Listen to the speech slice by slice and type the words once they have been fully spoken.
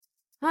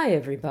Hi,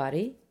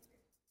 everybody.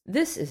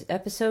 This is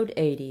episode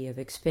 80 of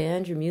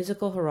Expand Your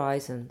Musical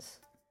Horizons.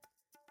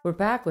 We're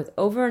back with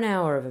over an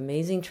hour of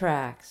amazing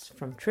tracks,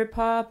 from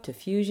trip-hop to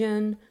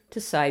fusion to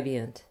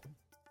Sybient.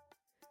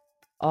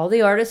 All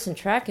the artists and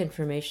track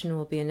information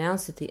will be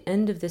announced at the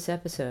end of this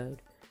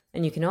episode,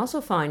 and you can also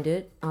find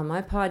it on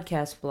my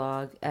podcast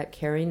blog at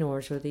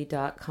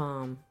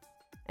carrienorsworthy.com.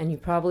 And you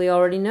probably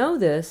already know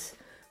this,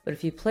 but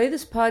if you play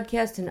this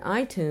podcast in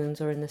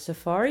iTunes or in the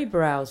Safari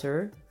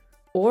browser,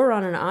 or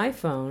on an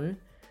iPhone,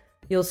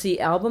 you'll see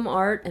album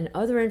art and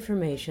other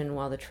information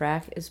while the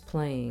track is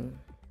playing.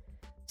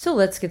 So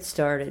let's get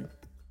started.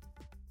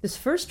 This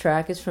first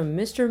track is from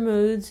Mr.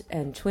 Moods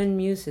and Twin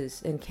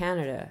Muses in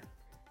Canada.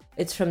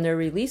 It's from their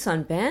release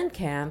on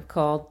Bandcamp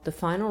called The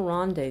Final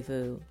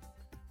Rendezvous.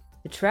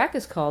 The track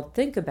is called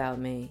Think About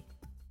Me.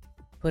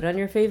 Put on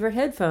your favorite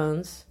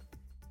headphones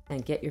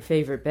and get your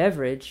favorite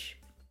beverage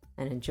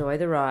and enjoy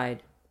the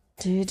ride.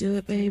 Do you do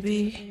it,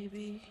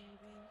 baby?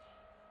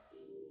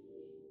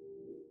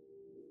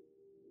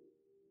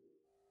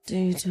 Do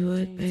you do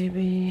it,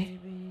 baby?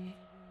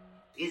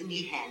 Isn't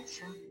he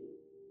handsome?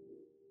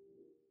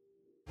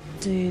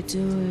 Do you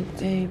do it,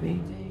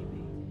 baby?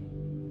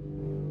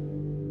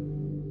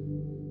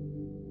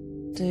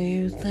 Do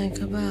you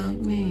think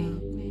about me?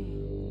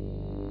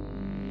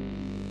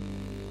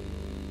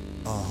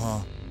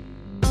 All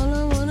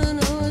I wanna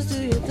know is,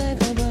 do you think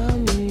about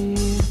me?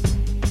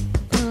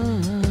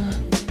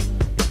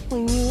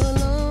 When you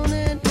alone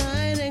at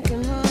night and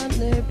can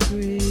hardly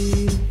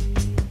breathe.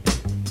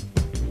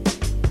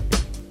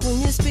 When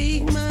you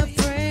speak, my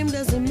frame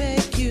doesn't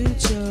make you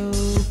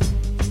choke.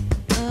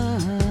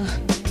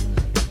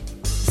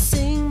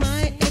 Sing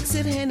my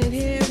exit handed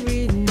here,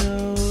 read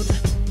note.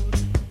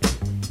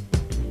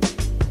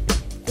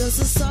 Does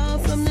the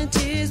salt from the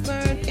tears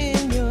burn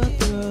in your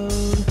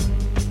throat?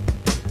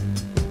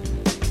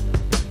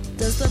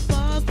 Does the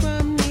fall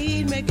from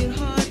need make it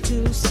hard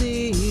to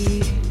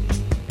see?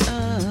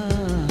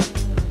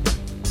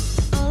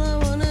 All I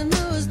wanna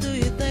know is, do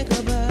you think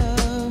about me?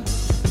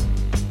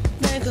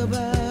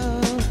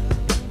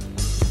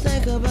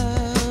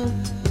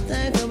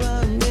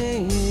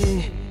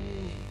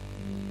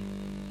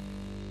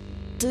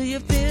 Do you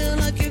feel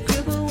like you're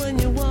crippled when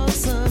you walk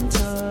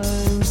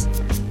sometimes?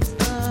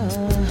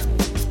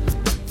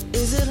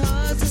 Is it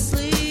hard to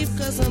sleep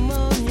 'cause I'm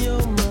on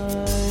your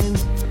mind?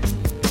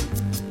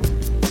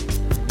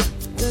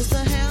 Does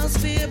the house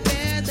feel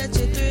bad that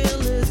your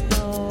thrill is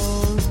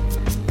gone?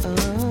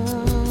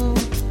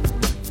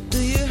 Do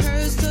you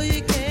hurt so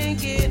you can't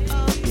get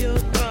off your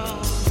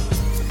throne?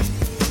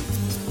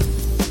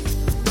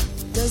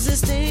 Does it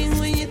sting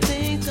when you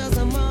think 'cause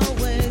I'm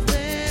always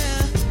there?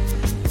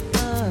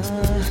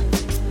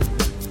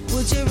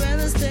 Would you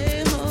rather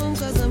stay home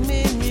 'cause I'm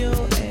in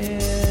your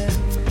air?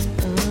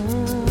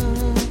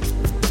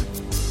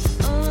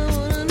 All I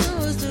wanna know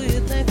is, do you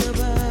think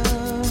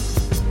about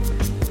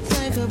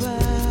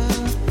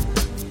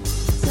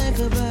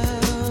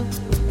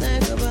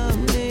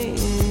me?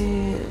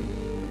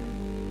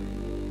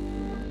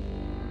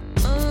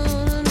 All I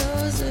wanna know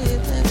is, do you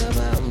think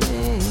about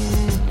me?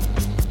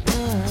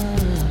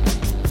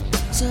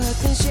 So I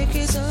can shake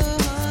it so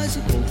hard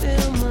you can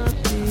feel my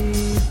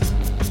beat.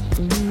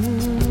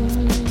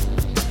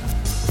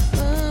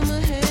 Run my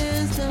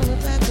hands down the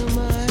back of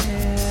my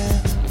hair.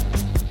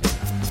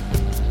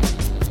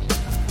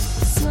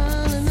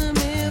 Smile in the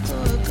mirror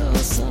before I go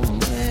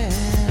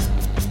somewhere.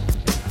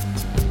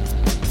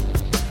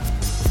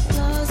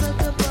 Claws at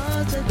the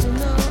bars that you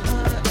know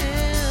I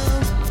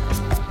am.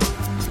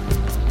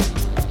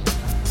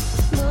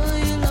 Know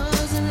you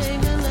lost and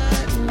ain't got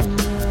nothing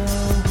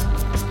now.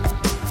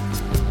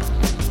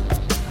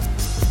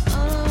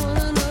 All I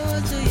wanna know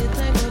is, do you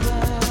think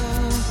about me?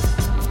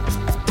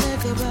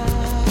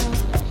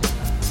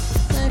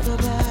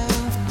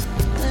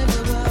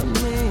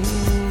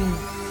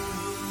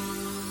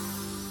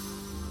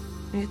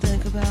 You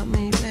think about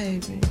me,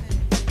 baby?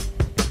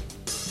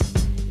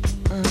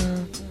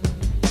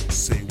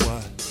 Say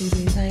what? You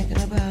be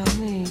thinking about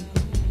me?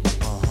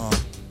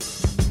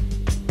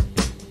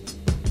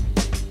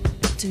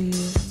 Do you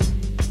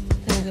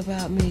think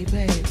about me,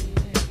 baby?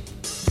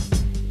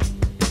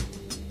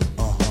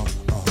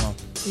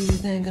 You be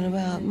thinking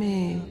about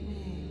me?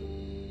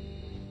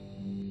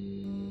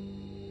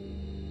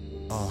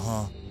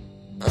 All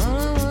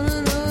I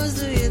wanna know is,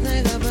 do you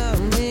think about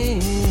me?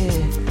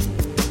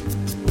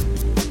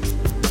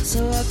 So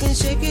I can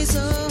shake it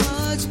so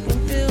hard you can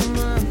feel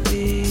my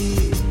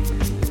beat.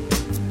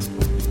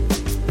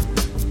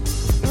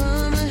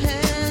 Run my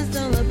hands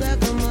down the back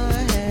of my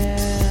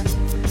hair.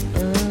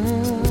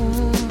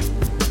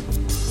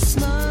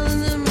 Smile in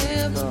the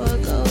mirror before I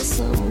go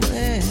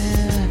somewhere.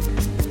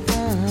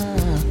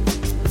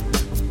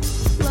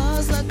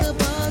 Lost like the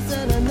boss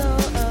that I know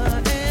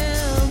I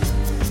am.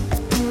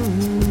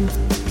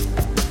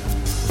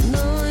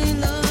 Knowing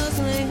lost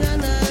and ain't got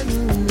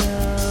nothing now.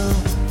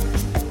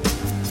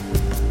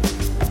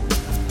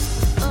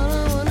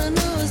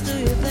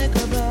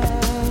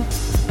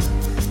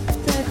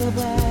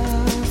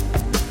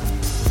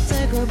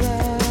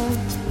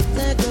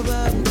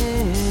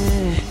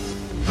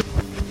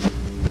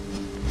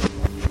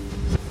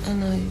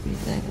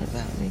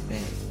 about me,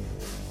 babe.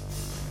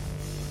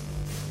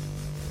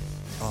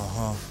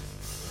 Uh-huh.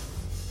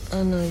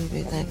 I know you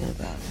be thinking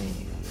about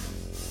me.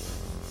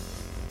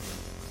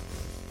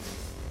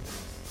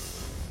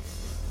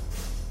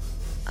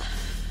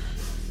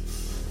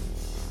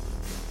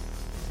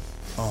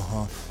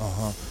 Uh-huh,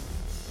 uh-huh.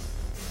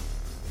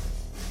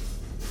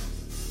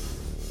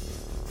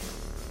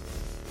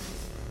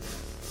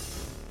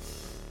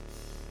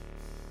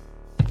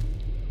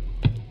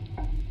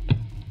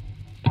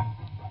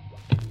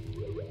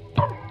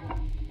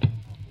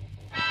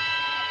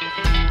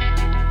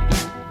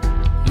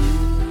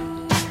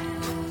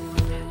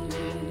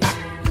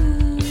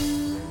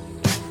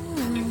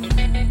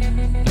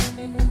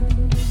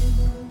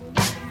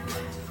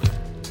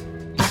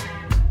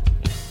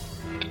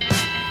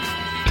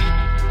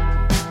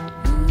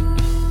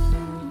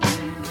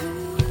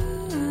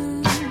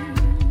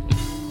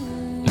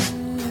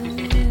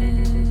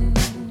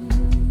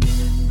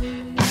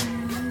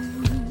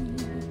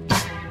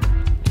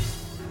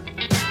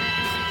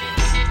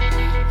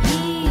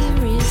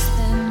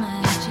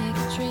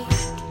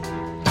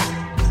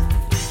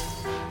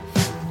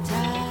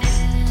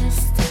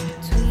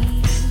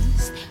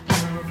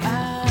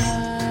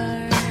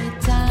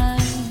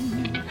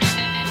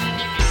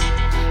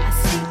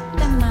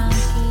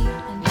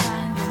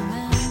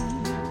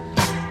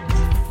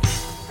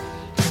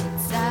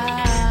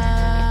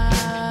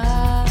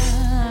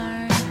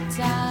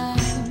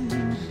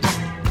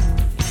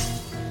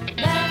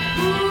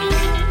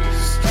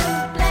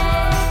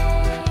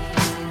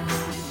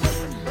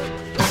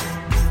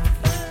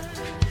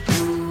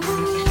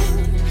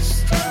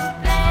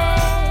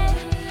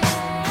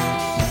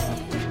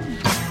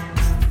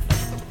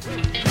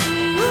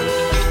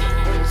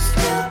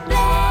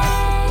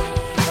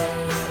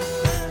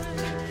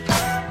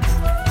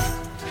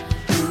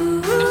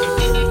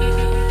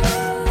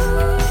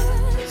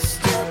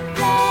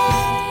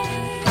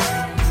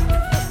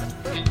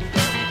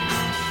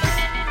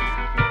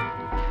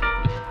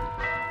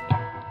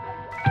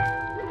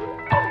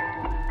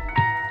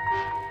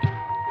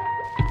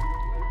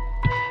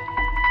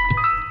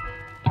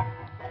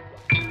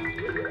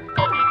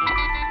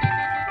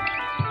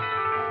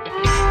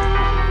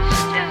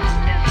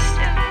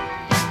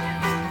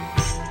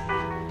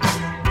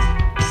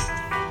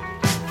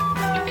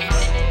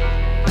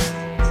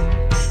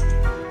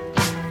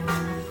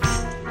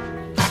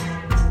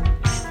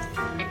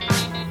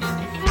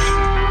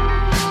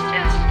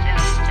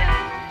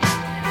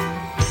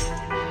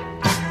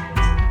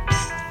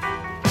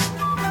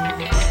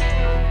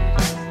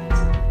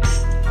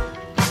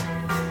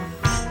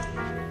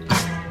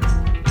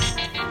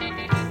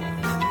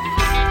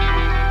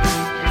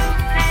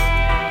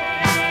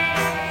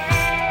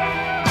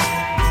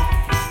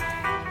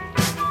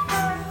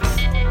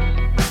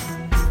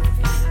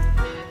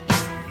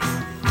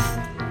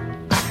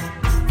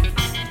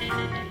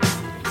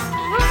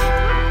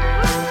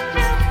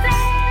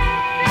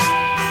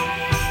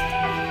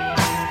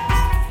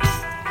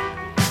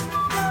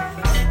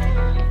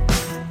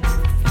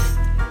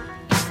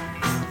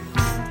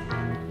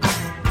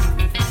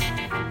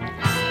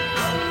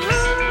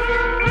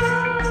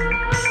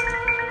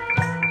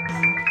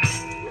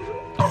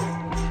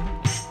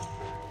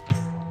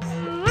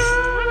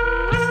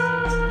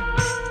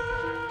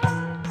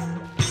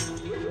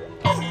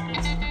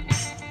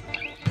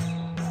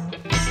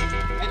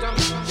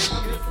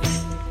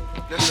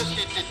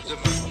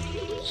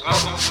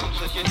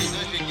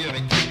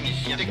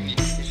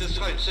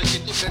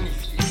 société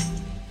planifiée.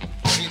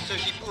 Il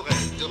s'agit pour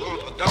elle de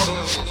rendre d'abord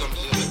les hommes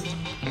heureux,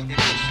 et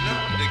pour cela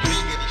de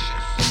créer des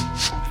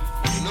richesses.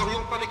 Nous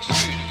n'aurions pas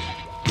d'excuses.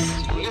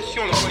 Si nous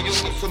laissions le royaume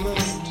de ce monde,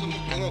 nous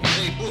pourrons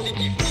créer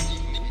positivement,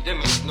 dès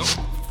maintenant,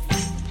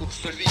 pour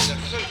celui de la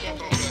seule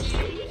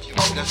contemplation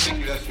sur la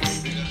spéculation.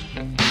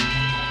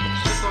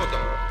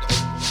 Cependant,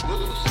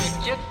 beaucoup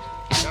s'inquiètent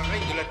de la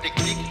règne de la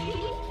technique.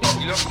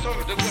 Il leur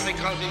semble devoir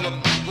écraser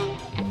l'homme nouveau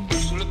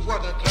sous le poids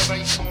d'un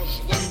travail sans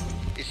joie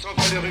et sans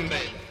valeur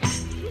humaine.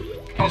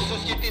 Une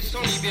société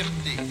sans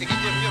liberté,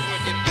 extérieurement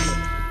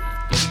indépendante.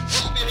 Une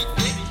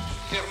prospérité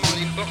fermant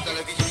les portes à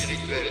la vie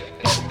spirituelle.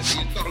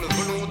 Il parle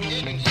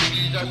volontiers d'une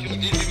civilisation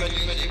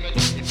déshumanisée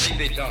et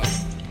privée d'âme.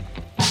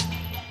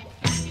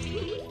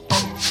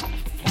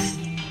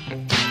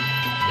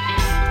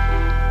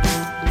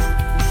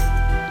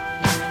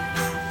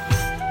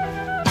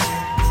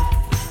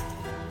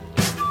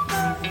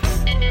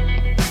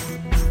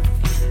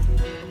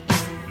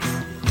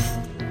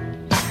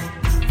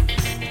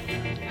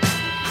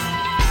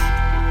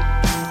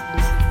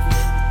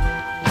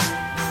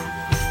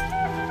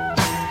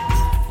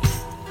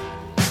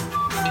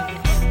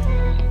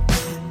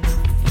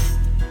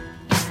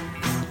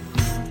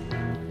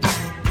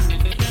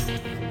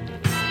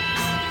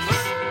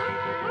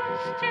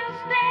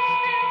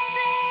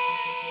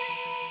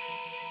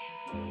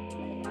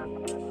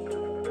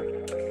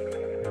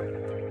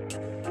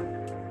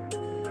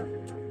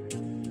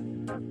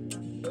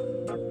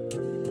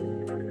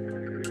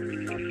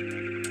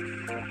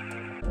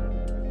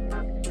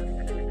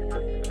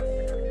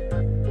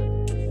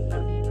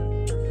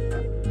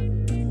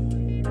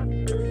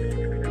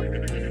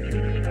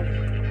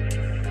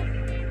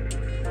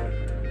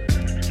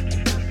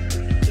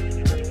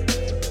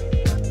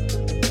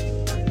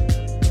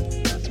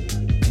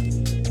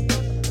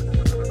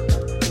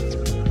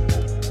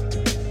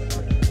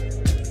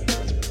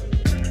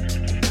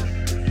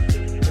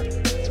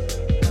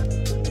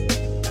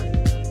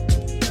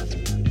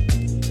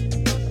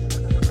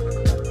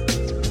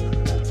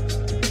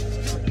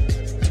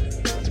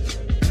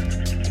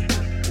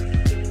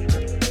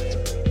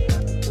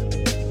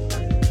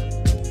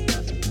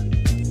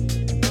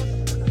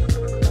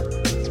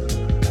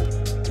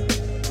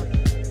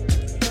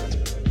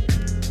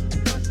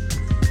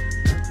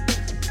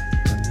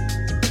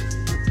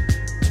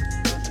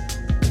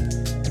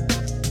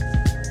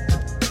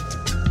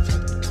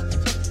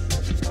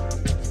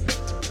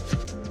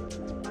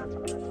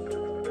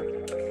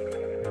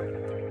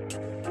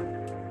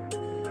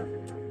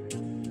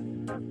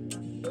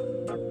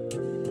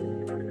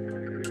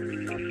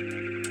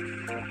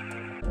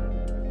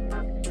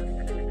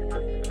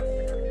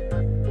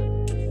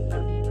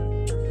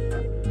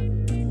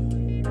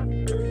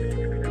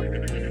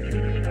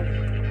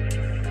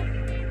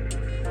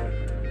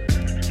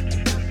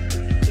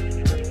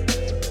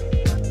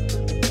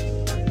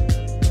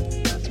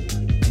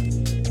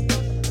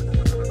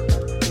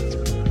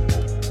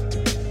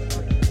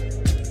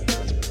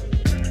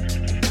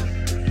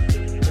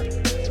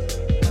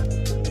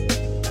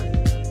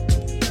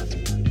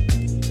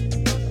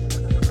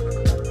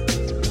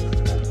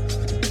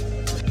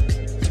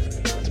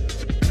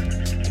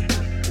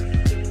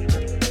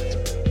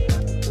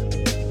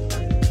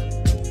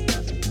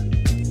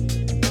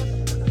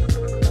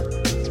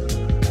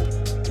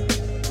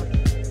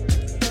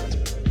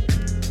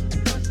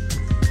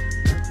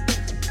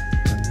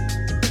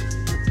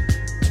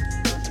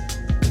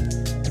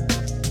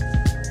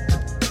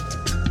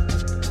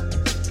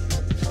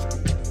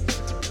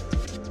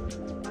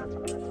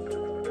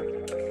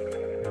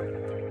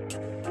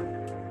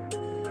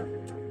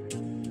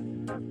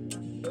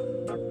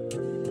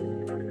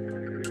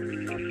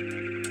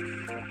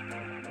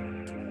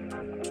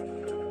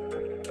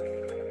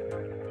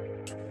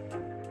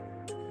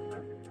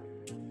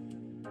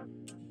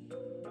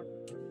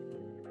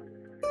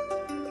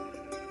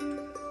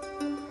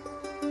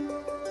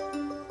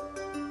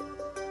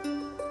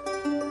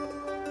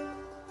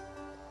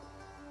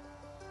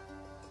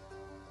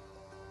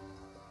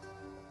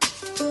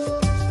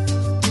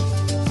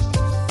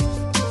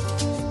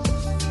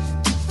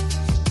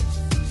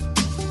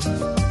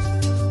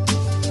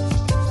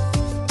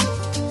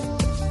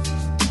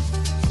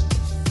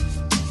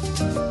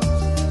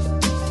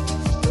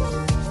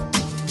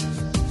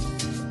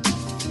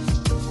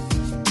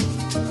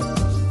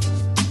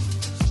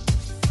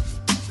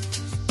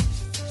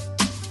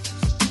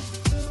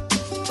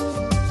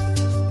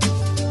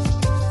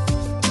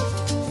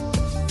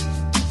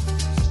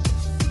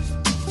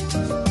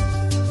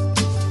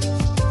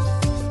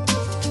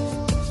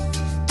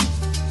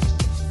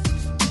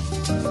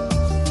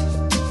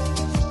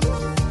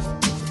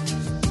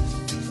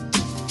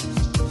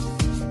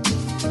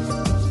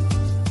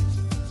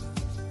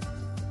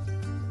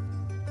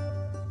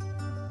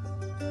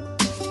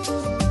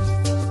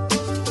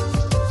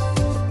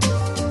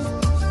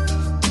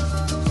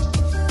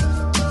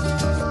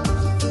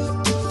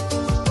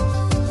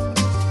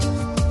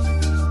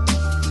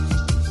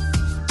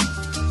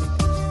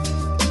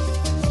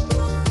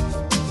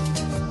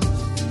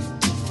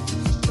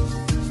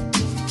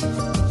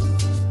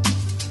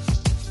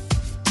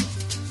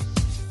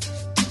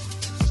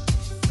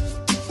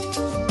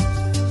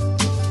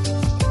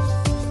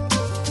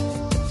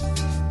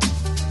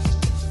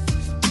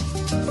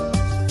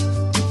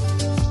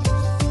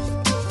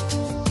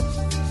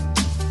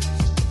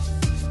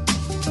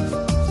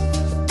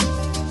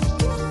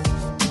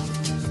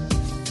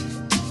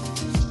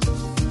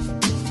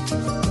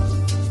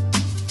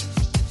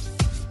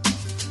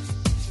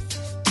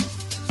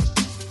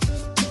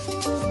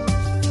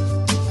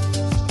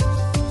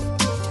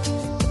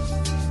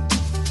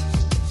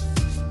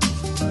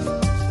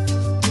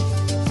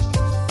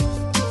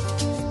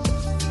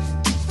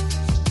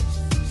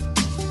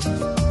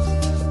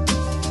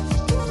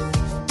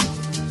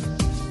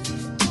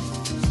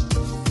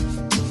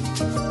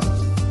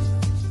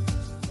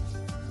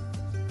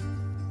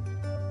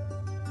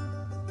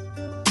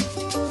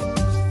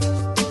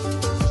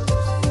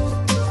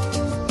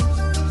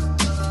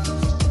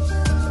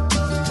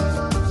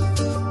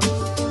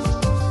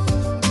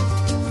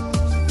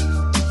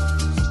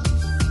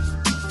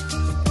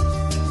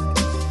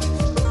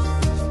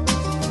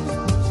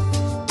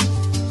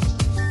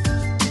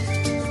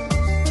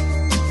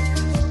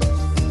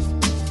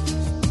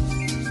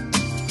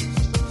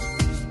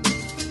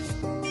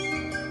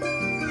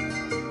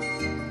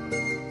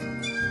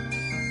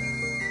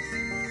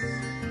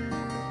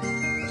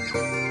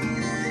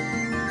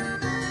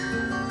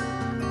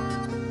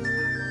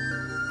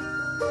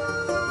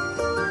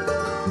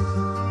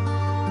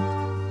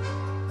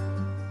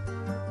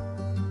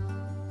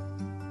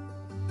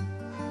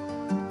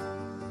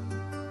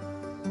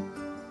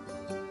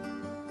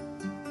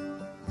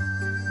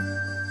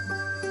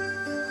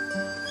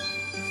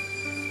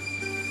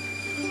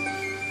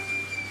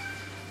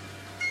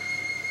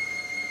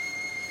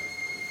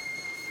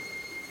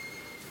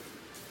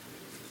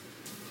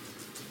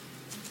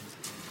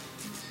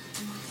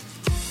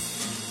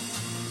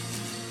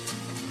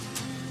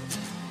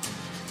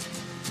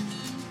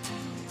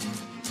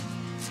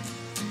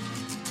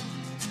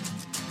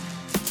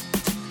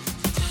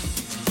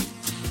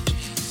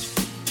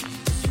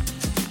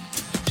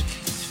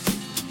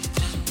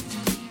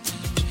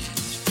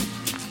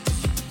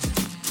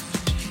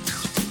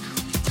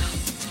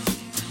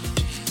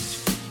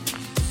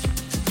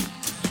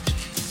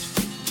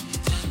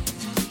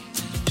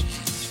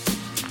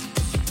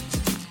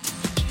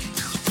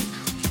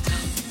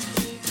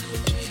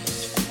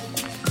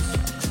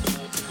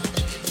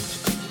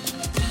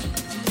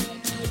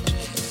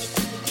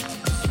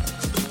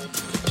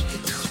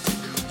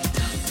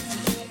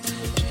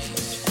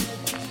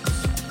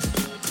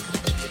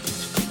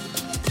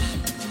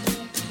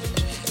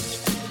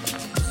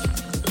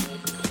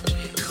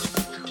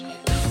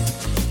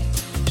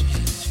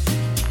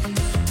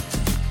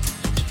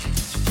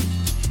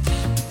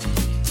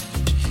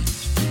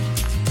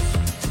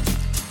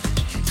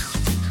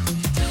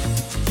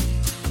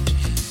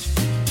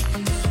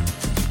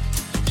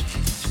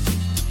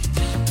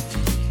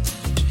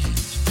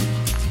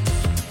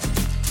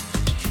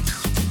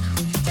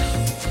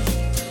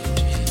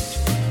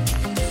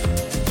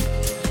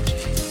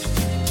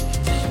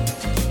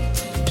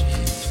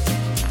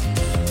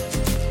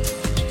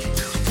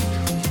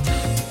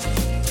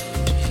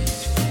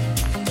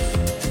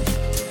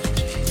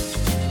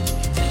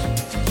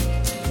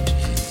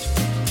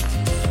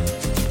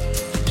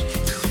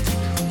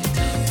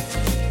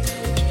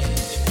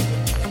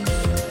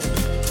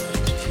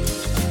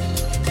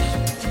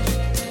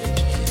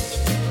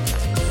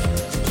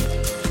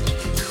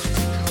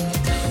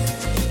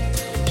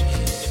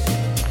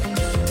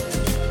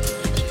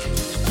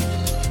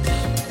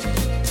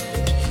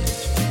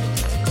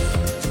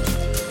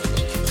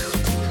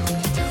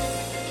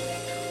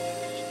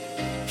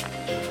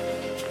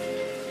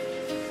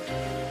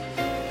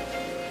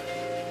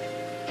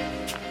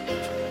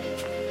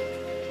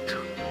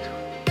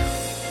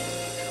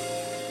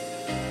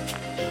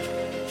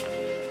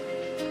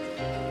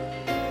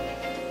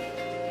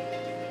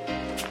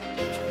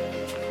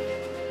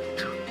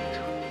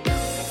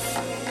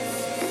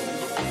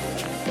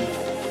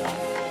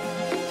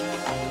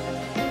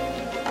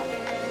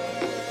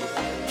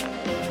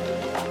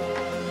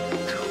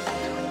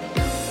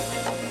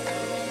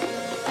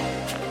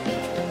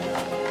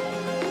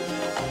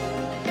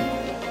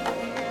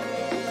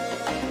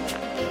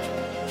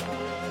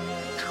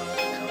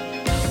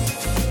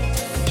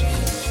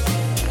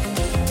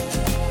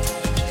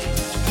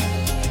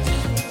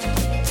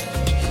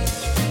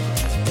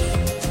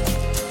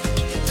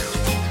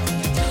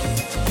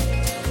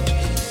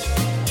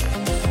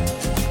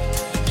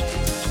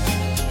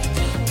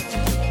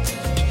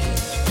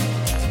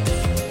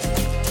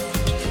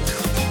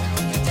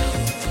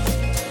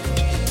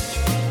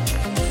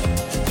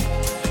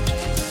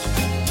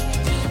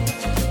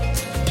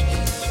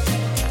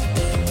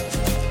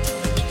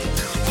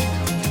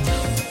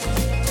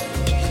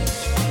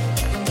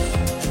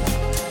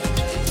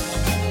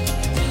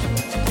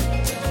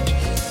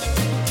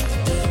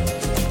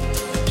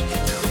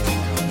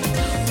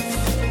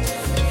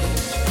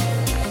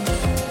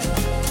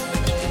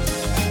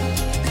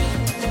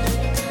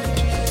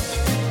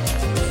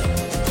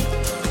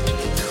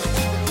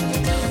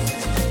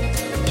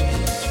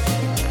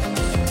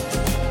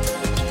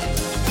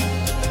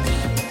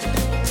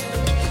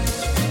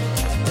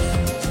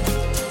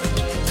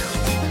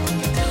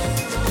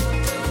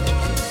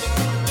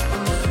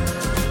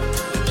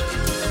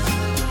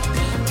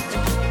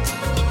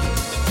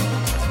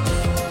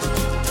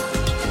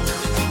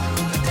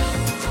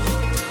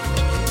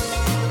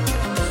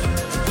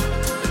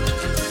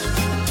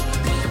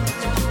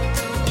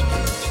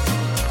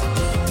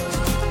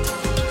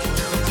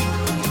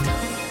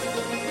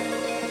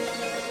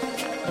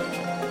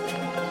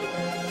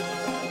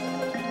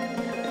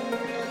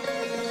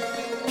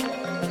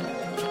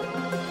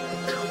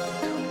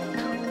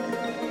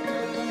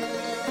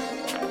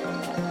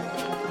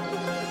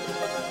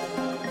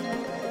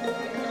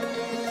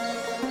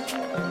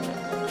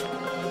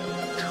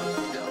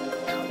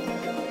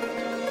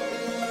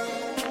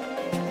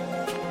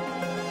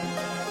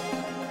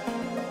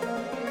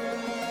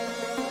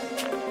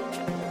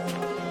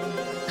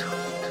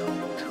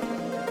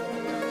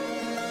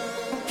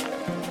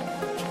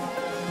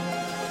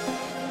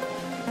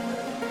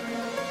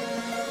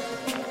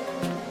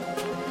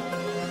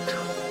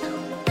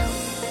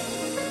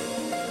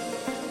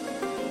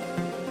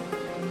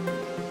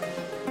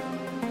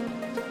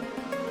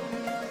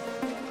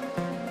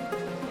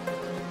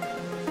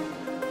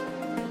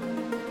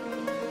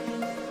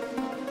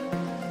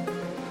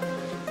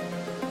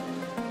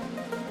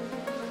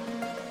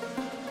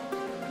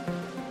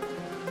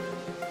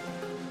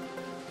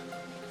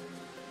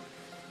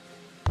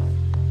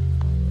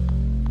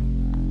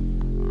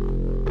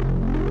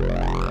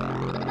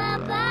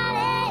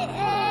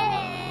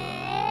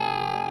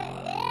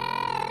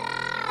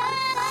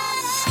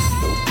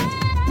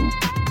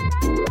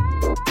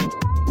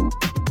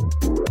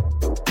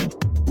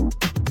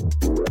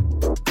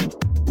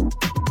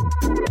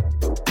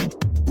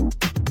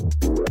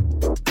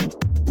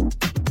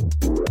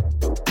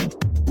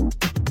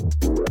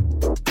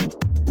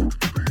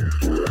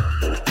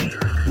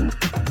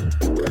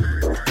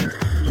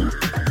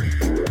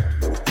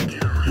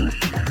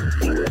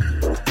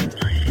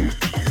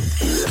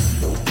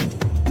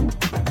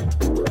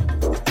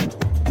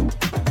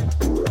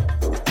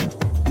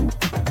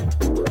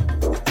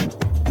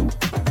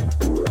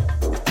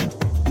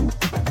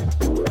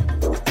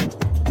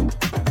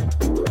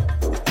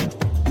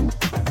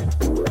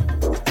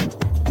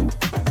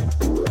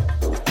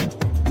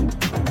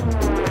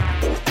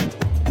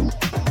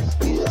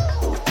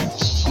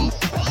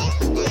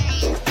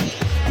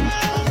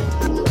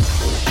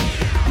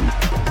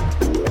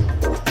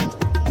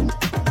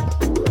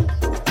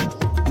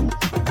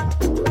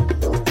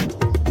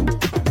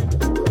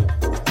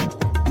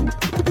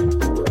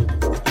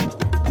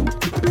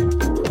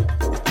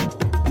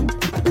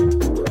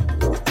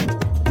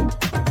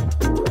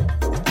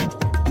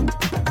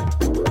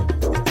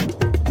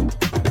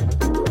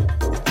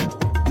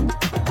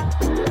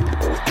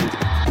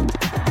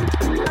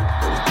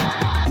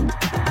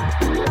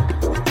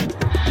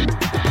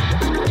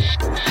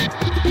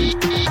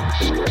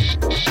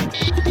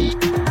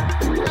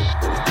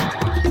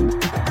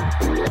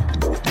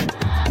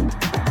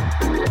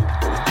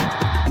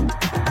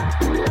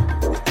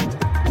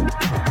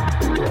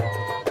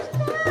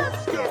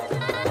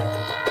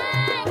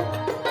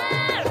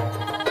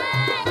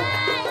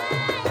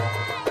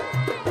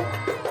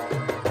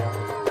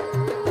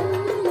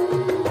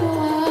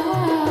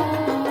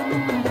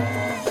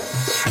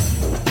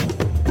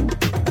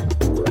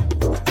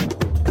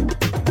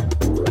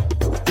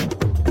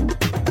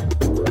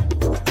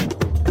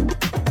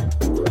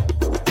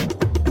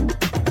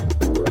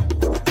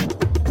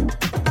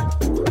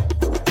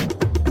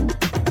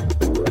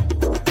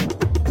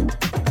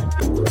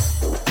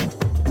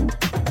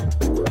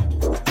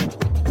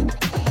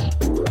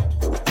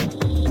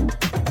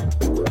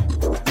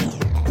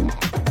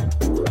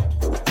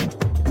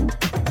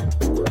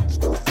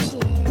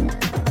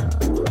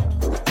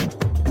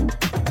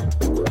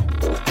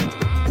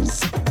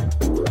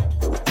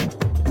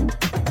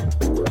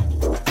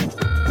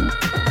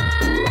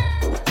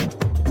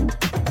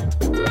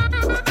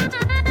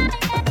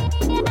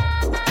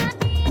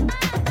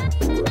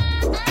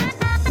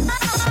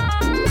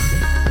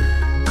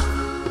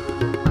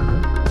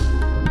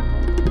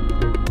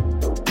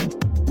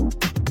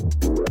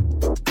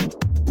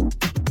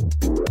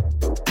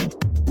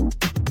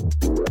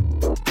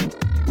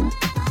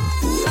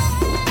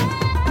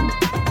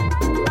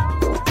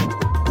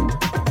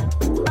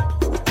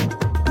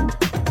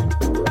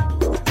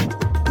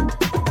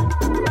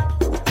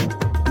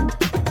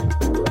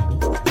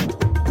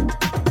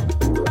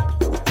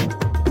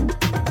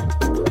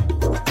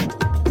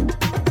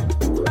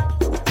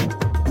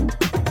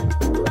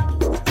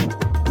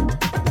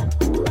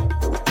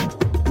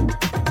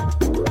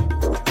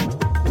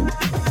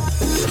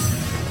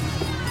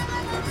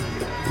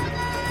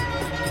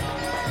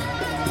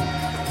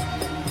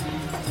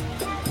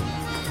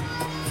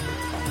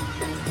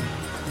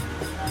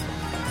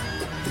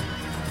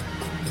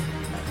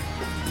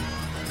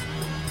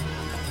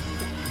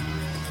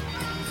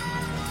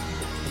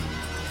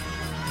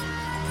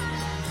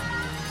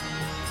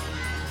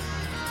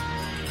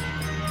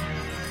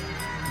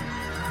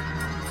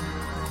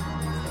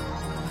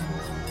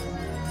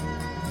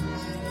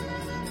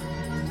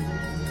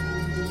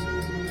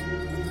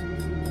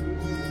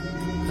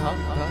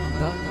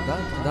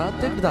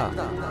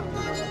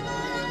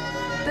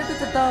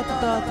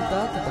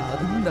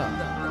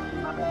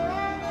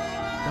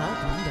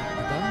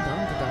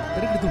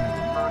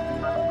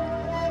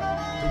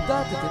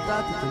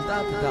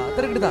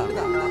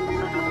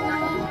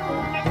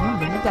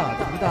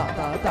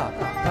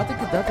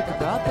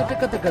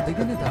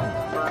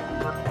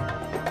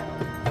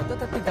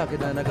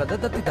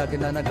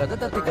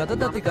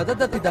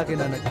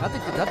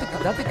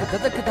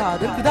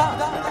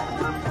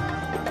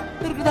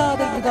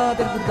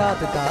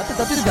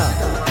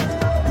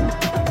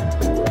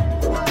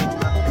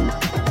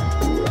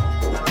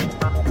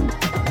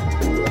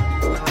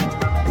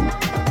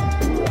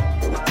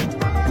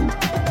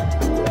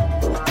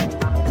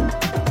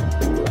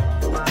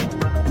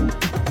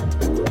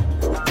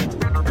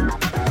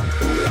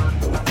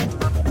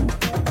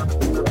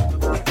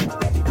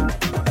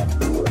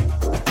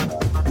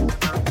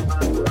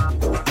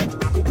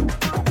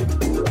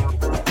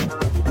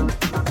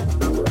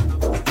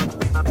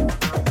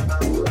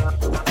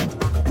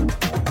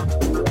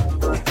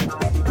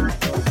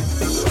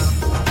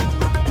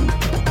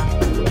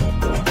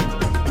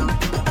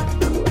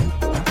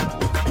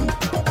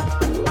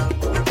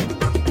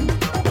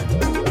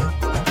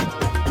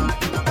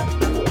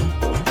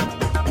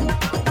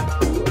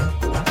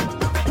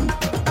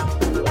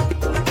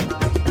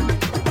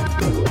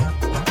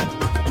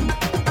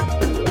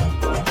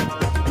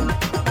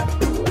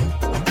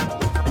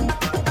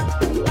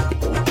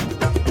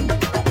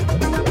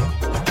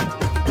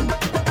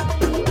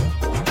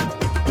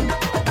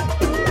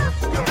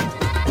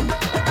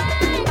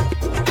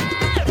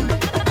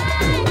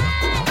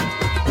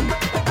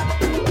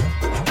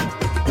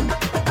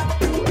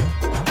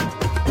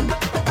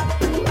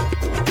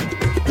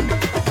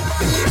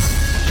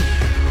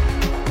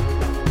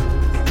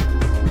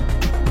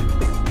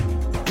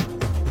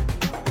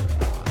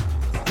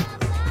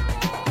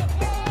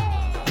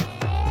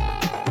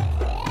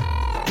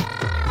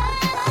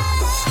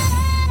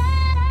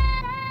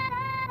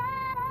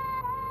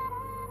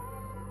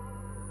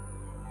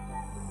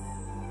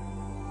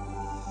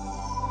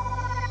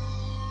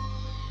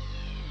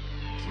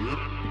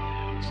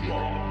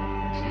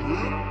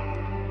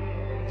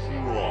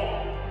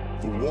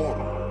 The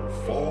water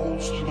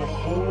falls through the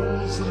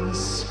holes in the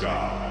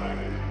sky.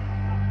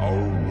 Our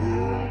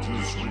world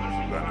is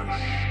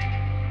replenished.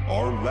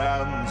 Our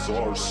lands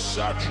are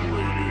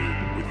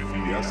saturated with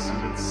the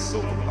essence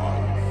of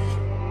life.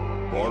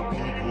 Our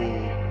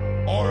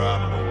people, our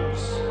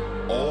animals,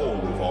 all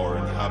of our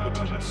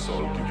inhabitants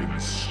are given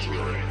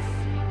strength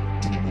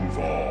to move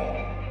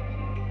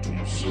on,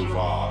 to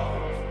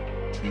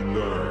survive, to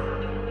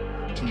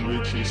learn, to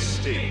reach a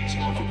state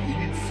of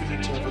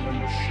infinite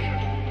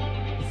evolution.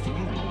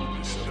 Through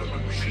this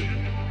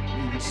evolution,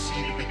 we will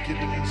see the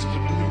beginnings of a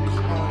new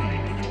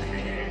kind of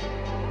being,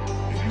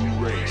 a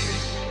new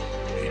race,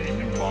 a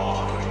new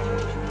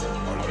mind.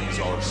 Are these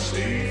our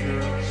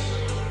saviors?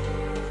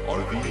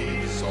 Are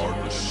these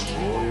our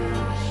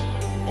destroyers?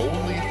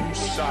 Only through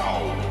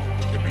sound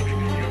can we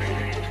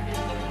communicate.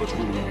 But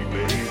will we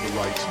lay the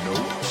right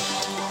notes?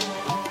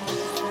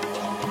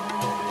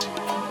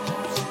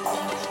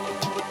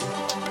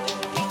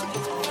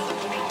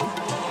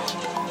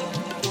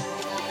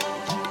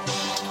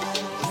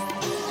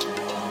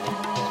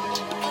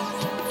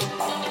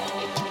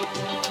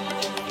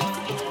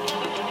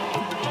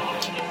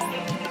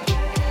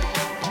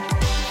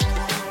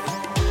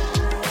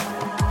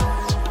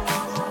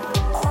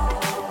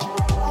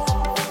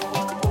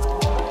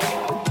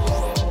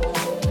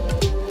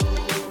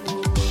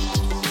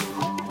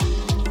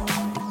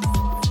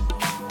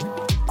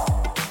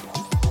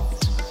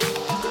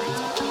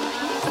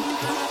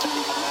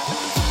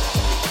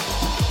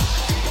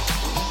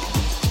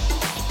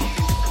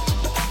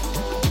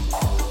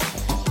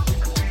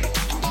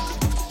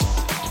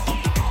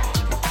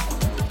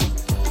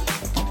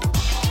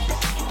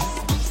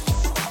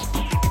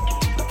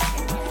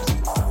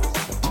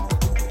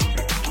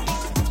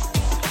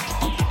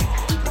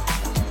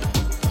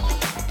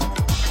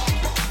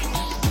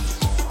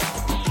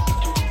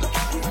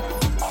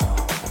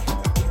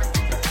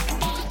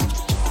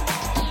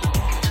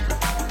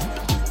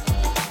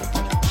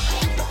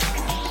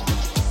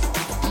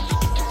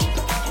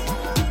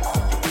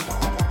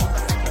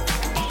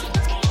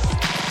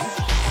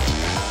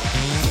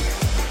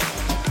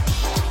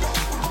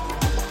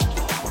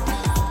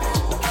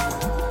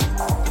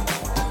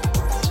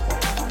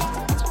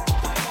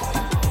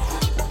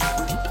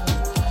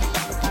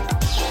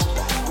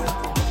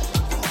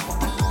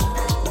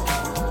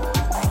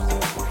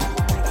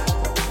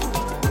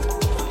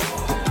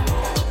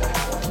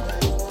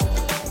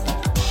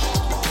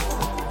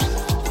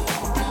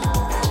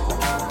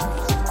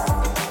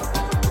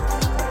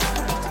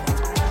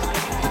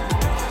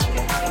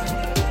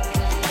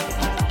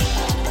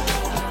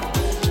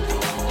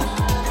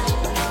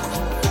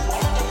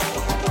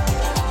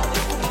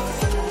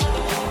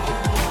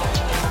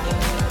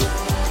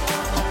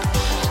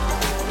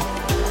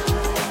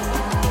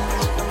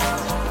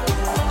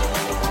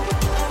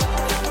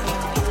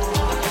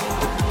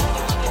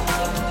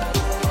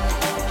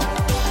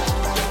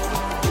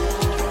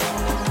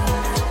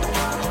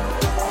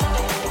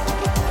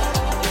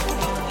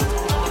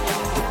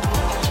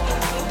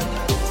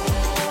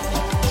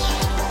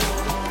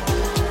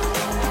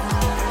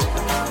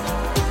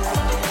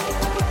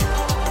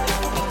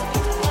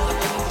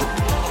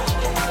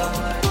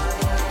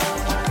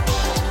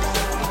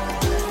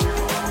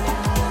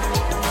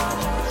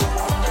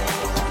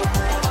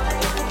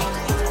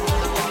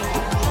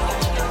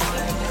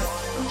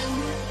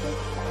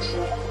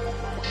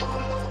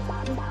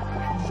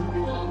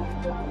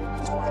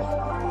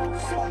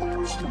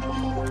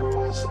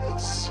 holes in the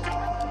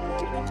sky.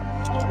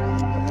 Our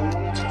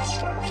world is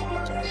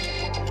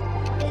replenished.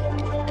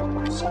 Our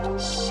worlds are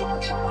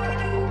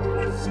saturated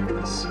with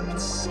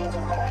innocence of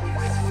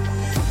life.